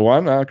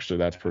 10-1, actually,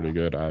 that's pretty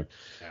good. I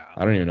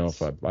don't even know if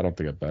I don't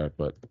think I bet it,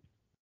 but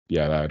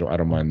yeah, I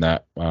don't mind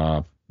that.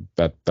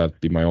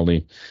 That'd be my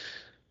only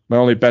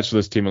bets for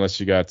this team, unless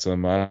you got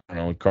some, I don't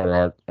know, Carter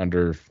Hart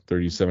under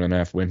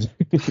 37.5 wins.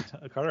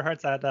 Carter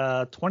Hart's at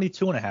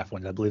 22.5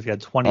 wins. I believe he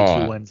had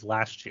 22 wins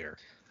last year.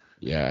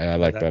 Yeah, I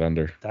like that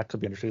under. That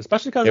could be interesting,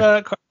 especially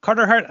because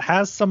Carter Hart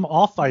has some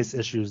off-ice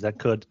issues that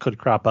could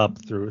crop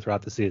up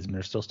throughout the season.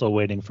 They're still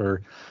waiting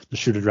for the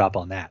shoe to drop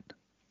on that.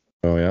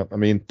 Oh yeah, I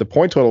mean the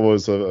point total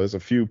was a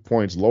few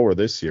points lower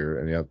this year,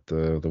 and yet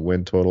the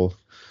win total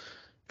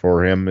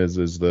for him is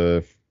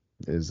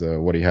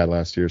what he had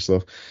last year.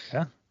 So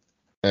yeah,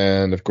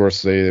 and of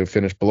course they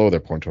finished below their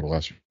point total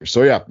last year.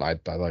 So yeah,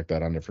 I like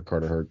that under for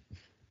Carter Hart.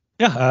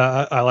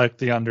 Yeah, I like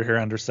the under here,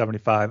 under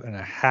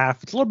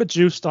 75.5. It's a little bit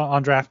juiced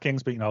on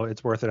DraftKings, but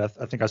it's worth it.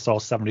 I think I saw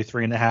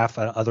 73.5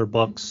 at other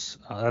books.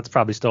 That's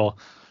probably still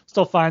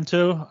fine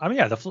too. I mean,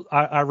 yeah,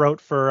 I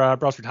wrote for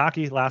Broad Street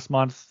Hockey last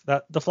month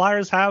that the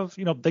Flyers have,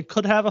 they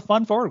could have a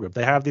fun forward group.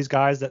 They have these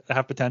guys that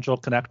have potential.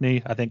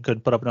 Konechny, I think,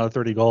 could put up another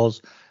 30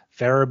 goals.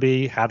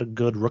 Farabee had a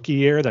good rookie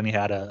year. Then he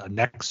had a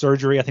neck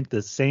surgery. I think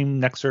the same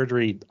neck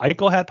surgery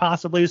Eichel had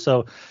possibly.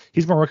 So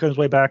he's been working his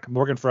way back.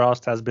 Morgan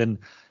Frost has been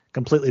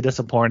completely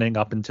disappointing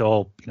up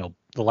until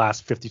the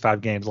last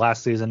 55 games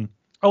last season.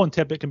 Owen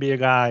Tippett can be a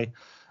guy.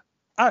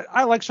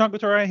 I like Sean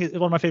Couturier. He's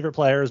one of my favorite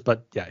players,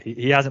 but yeah,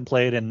 he hasn't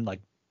played in like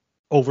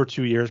over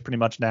 2 years pretty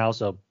much now.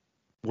 So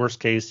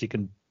best case, he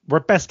can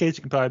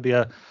probably be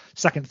a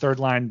second, third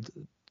line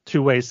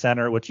two-way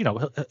center, which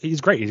he's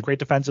great. He's great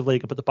defensively. He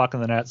can put the puck in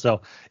the net.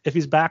 So if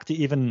he's back to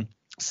even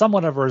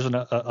somewhat a version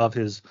of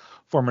his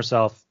former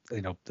self,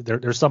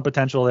 there's some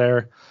potential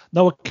there.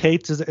 Noah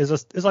Cates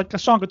is like a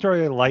Sean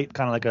Couturier light,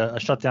 kind of like a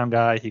shutdown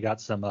guy. He got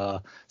some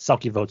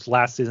Selke votes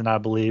last season, I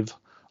believe.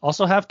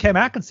 Also have Cam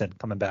Atkinson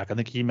coming back. I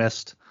think he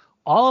missed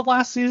all of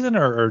last season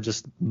or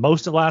just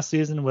most of last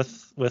season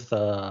with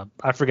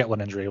I forget what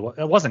injury.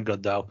 It wasn't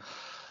good though.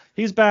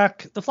 He's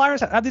back. The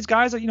Flyers have these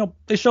guys that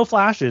they show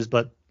flashes,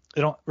 but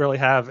they don't really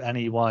have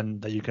anyone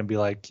that you can be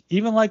like,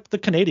 even like the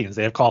Canadians.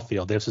 They have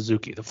Caulfield, they have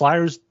Suzuki. The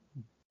Flyers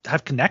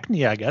have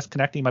Konechny, I guess.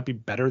 Konechny might be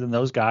better than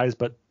those guys,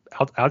 but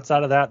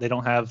outside of that, they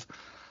don't have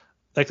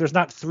there's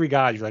not three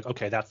guys you're like,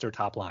 okay, that's their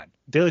top line.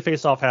 Daily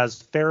Faceoff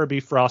has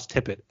Farabee, Frost,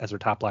 Tippett as their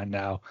top line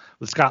now,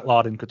 with Scott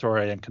Laughton,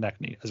 Couturier, and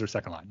Konechny as their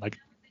second line. Like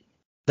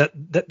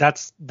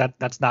that's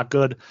not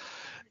good.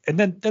 And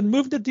then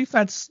move to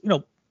defense.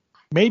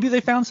 Maybe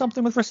they found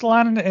something with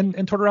Ristolainen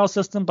and Tortorella's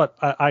system, but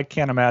I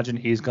can't imagine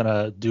he's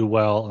gonna do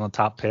well on the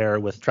top pair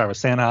with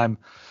Travis Sanheim,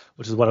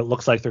 which is what it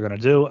looks like they're going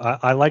to do.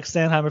 I liked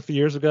Sanheim a few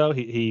years ago.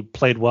 He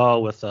played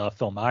well with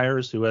Phil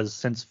Myers, who has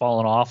since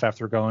fallen off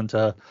after going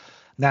to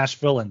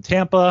Nashville and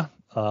Tampa.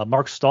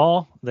 Mark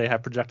Stahl, they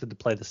have projected to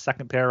play the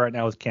second pair right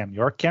now with Cam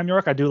York. Cam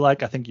York, I do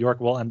like. I think York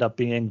will end up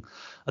being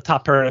a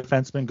top pair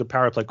defenseman, good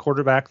power play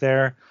quarterback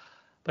there.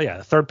 But yeah,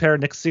 the third pair,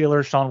 Nick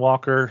Seeler, Sean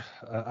Walker.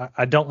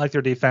 I don't like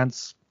their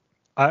defense.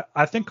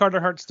 I think Carter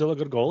Hart's still a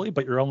good goalie,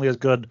 but you're only as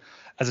good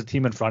as a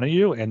team in front of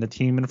you, and the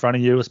team in front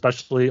of you,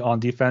 especially on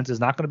defense, is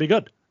not going to be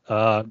good.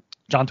 John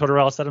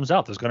Tortorella said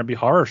himself, there's going to be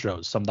horror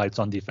shows some nights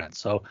on defense.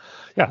 So,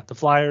 yeah, the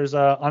Flyers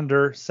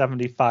under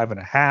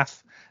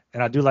 75.5,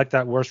 and I do like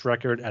that worst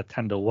record at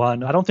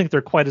 10-1. I don't think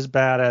they're quite as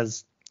bad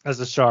as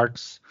the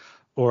Sharks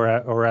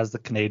or as the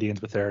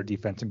Canadians with their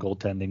defense and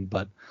goaltending.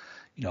 But,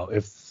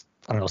 if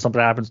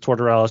something happens,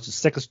 Tortorella's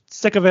just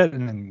sick of it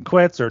and then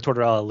quits, or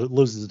Tortorella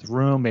loses the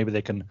room, maybe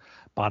they can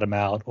bottom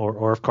out,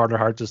 or if Carter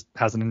Hart just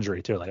has an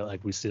injury too,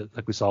 like we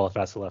saw with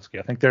Vasilevsky.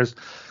 I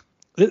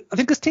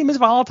think this team is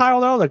volatile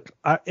though. Like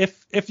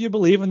if you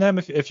believe in them,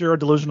 if you're a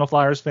delusional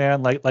Flyers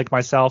fan like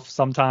myself,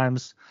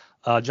 sometimes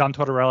John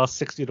Tortorella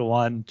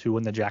 60-1 to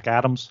win the Jack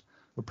Adams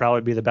would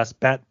probably be the best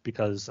bet,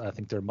 because I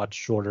think they're much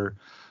shorter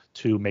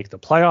to make the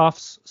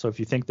playoffs. So if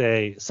you think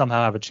they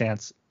somehow have a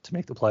chance to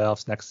make the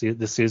playoffs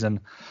this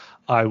season,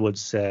 I would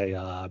say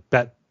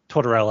bet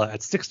Tortorella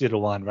at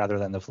 60-1 rather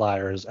than the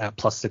Flyers at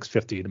plus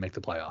 650 to make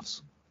the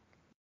playoffs.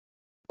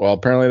 Well,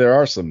 apparently there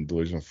are some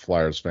delusional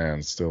Flyers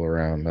fans still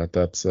around.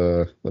 That's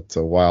a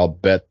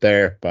wild bet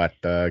there, but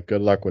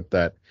good luck with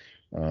that.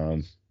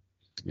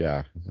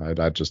 Yeah,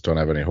 I just don't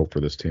have any hope for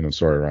this team. I'm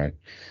sorry, Ryan.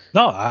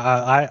 No,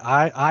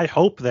 I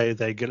hope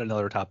they get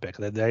another top pick.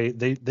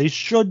 They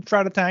should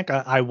try to tank.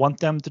 I want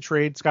them to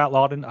trade Scott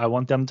Laughton. I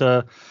want them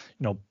to,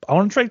 I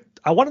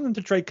wanted them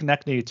to trade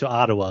Konechny to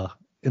Ottawa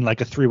in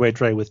like a three-way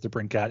trade with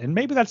DeBrincat, and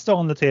maybe that's still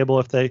on the table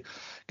if they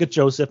get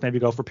Joseph, maybe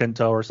go for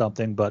Pinto or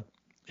something. But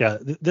yeah,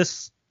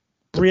 this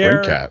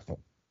Briere.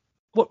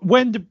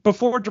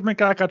 Before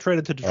DeBrincat got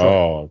traded to Detroit.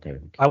 Oh, okay.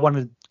 I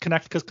wanted to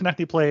connect because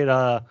Konechny played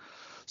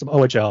some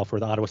OHL for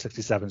the Ottawa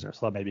 67s, so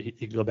thought maybe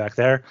he could go back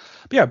there.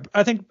 But yeah,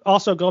 I think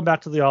also going back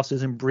to the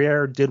offseason,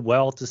 Briere did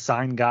well to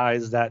sign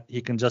guys that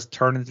he can just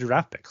turn into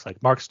draft picks.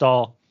 Like Mark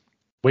Stahl,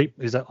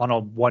 he's on a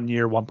 1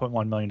 year,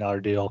 $1.1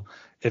 million deal.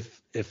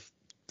 If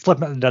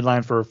flipping at the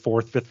deadline for a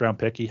fourth, fifth round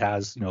pick, he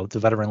has, the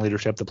veteran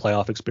leadership, the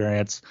playoff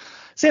experience.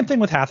 Same thing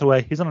with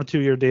Hathaway. He's on a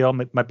 2 year deal,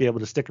 might be able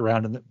to stick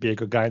around and be a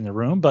good guy in the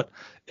room. But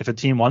if a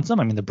team wants him,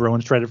 I mean, the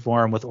Bruins traded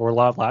for him with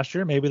Orlov last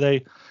year. Maybe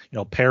they,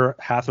 pair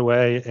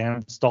Hathaway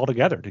and Stahl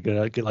together to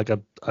get like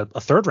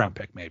a third round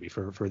pick maybe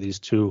for these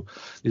two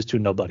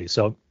nobodies.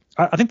 So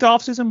I think the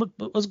offseason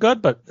was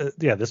good, but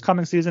this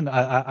coming season,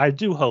 I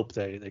do hope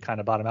they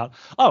kind of bottom out.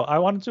 Oh, I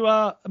wanted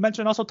to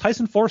mention also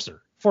Tyson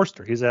Forster.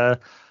 He's an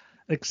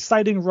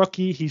exciting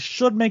rookie. He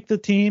should make the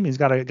team. He's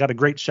got a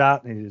great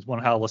shot. He's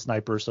one hell of a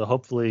sniper. So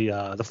hopefully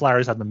the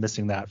Flyers have been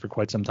missing that for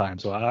quite some time.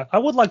 So I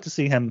would like to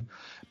see him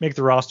make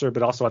the roster,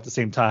 but also at the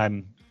same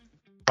time,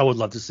 I would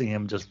love to see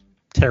him just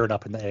tear it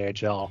up in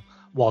the AHL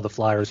while the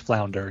Flyers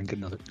flounder and get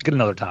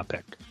another top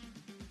pick.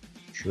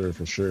 Sure,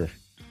 for sure.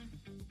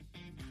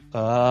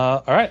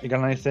 All right, you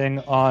got anything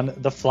on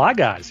the Fly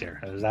guys here?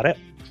 Is that it?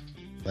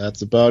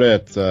 That's about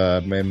it.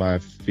 Made my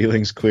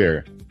feelings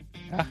clear.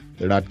 Yeah.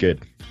 They're not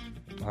good.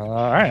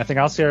 All right, anything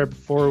else here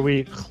before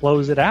we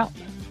close it out?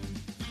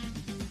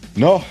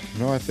 No,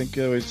 I think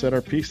we said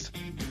our piece.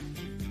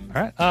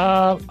 All right.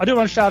 I do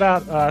want to shout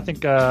out, I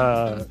think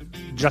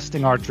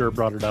Justin Archer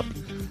brought it up.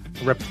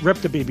 Rip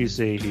to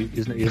BBC.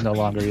 He's no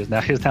longer. He's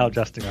now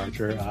Justin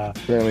Archer.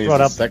 Apparently he's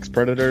a sex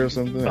predator or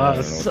something.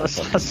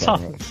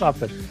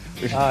 Something.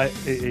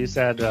 He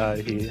said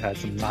he had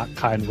some not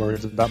kind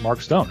words about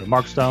Mark Stone.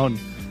 Mark Stone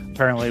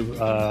apparently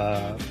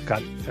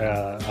got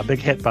a big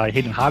hit by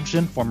Hayden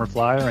Hodgson, former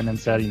Flyer, and then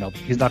said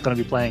he's not going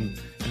to be playing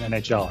in the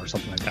NHL or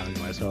something like that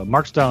anyway. So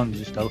Mark Stone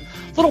just a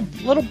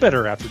little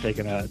bitter after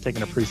taking a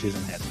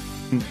preseason hit.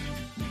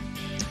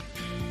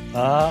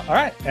 All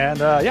right,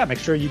 and make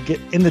sure you get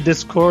in the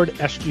Discord,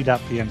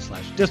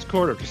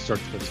 sg.pn/Discord, or just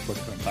search for the Sports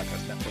Gambling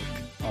Podcast Network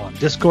on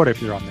Discord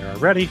if you're on there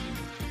already,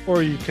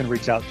 or you can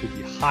reach out to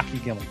the Hockey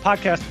Gambling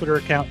Podcast Twitter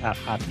account at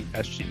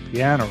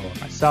HockeySGPN, or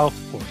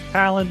myself or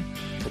Talon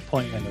will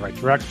point you in the right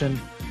direction.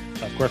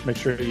 Of course, make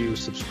sure you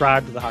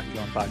subscribe to the Hockey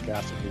Gambling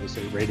Podcast and leave us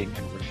a rating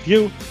and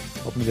review.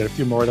 Hoping to get a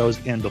few more of those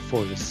in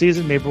before the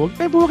season. Maybe we'll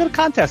get a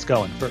contest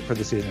going for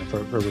the season for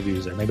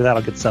reviews there. Maybe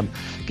that'll get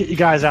you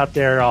guys out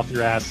there off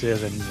your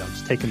asses and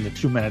just taking the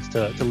 2 minutes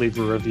to leave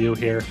a review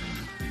here.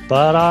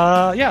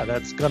 But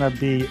that's gonna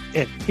be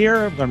it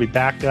here. We're gonna be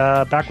back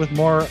with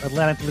more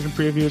Atlantic Division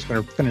previews.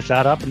 We're gonna finish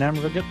that up, and then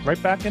we're gonna get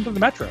right back into the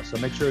Metro. So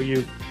make sure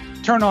you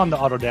turn on the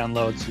auto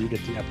download so you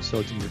get the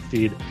episodes in your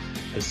feed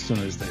as soon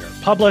as they are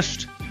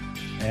published.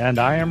 And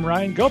I am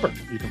Ryan Gilbert.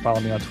 You can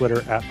follow me on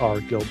Twitter at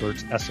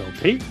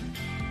rgilbertssop.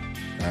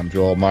 I'm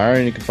Joel Meyer,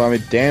 and you can find me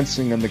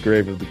dancing on the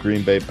grave of the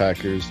Green Bay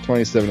Packers,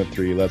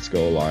 27-3. Let's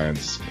go,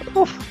 Lions.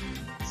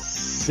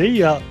 See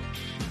ya.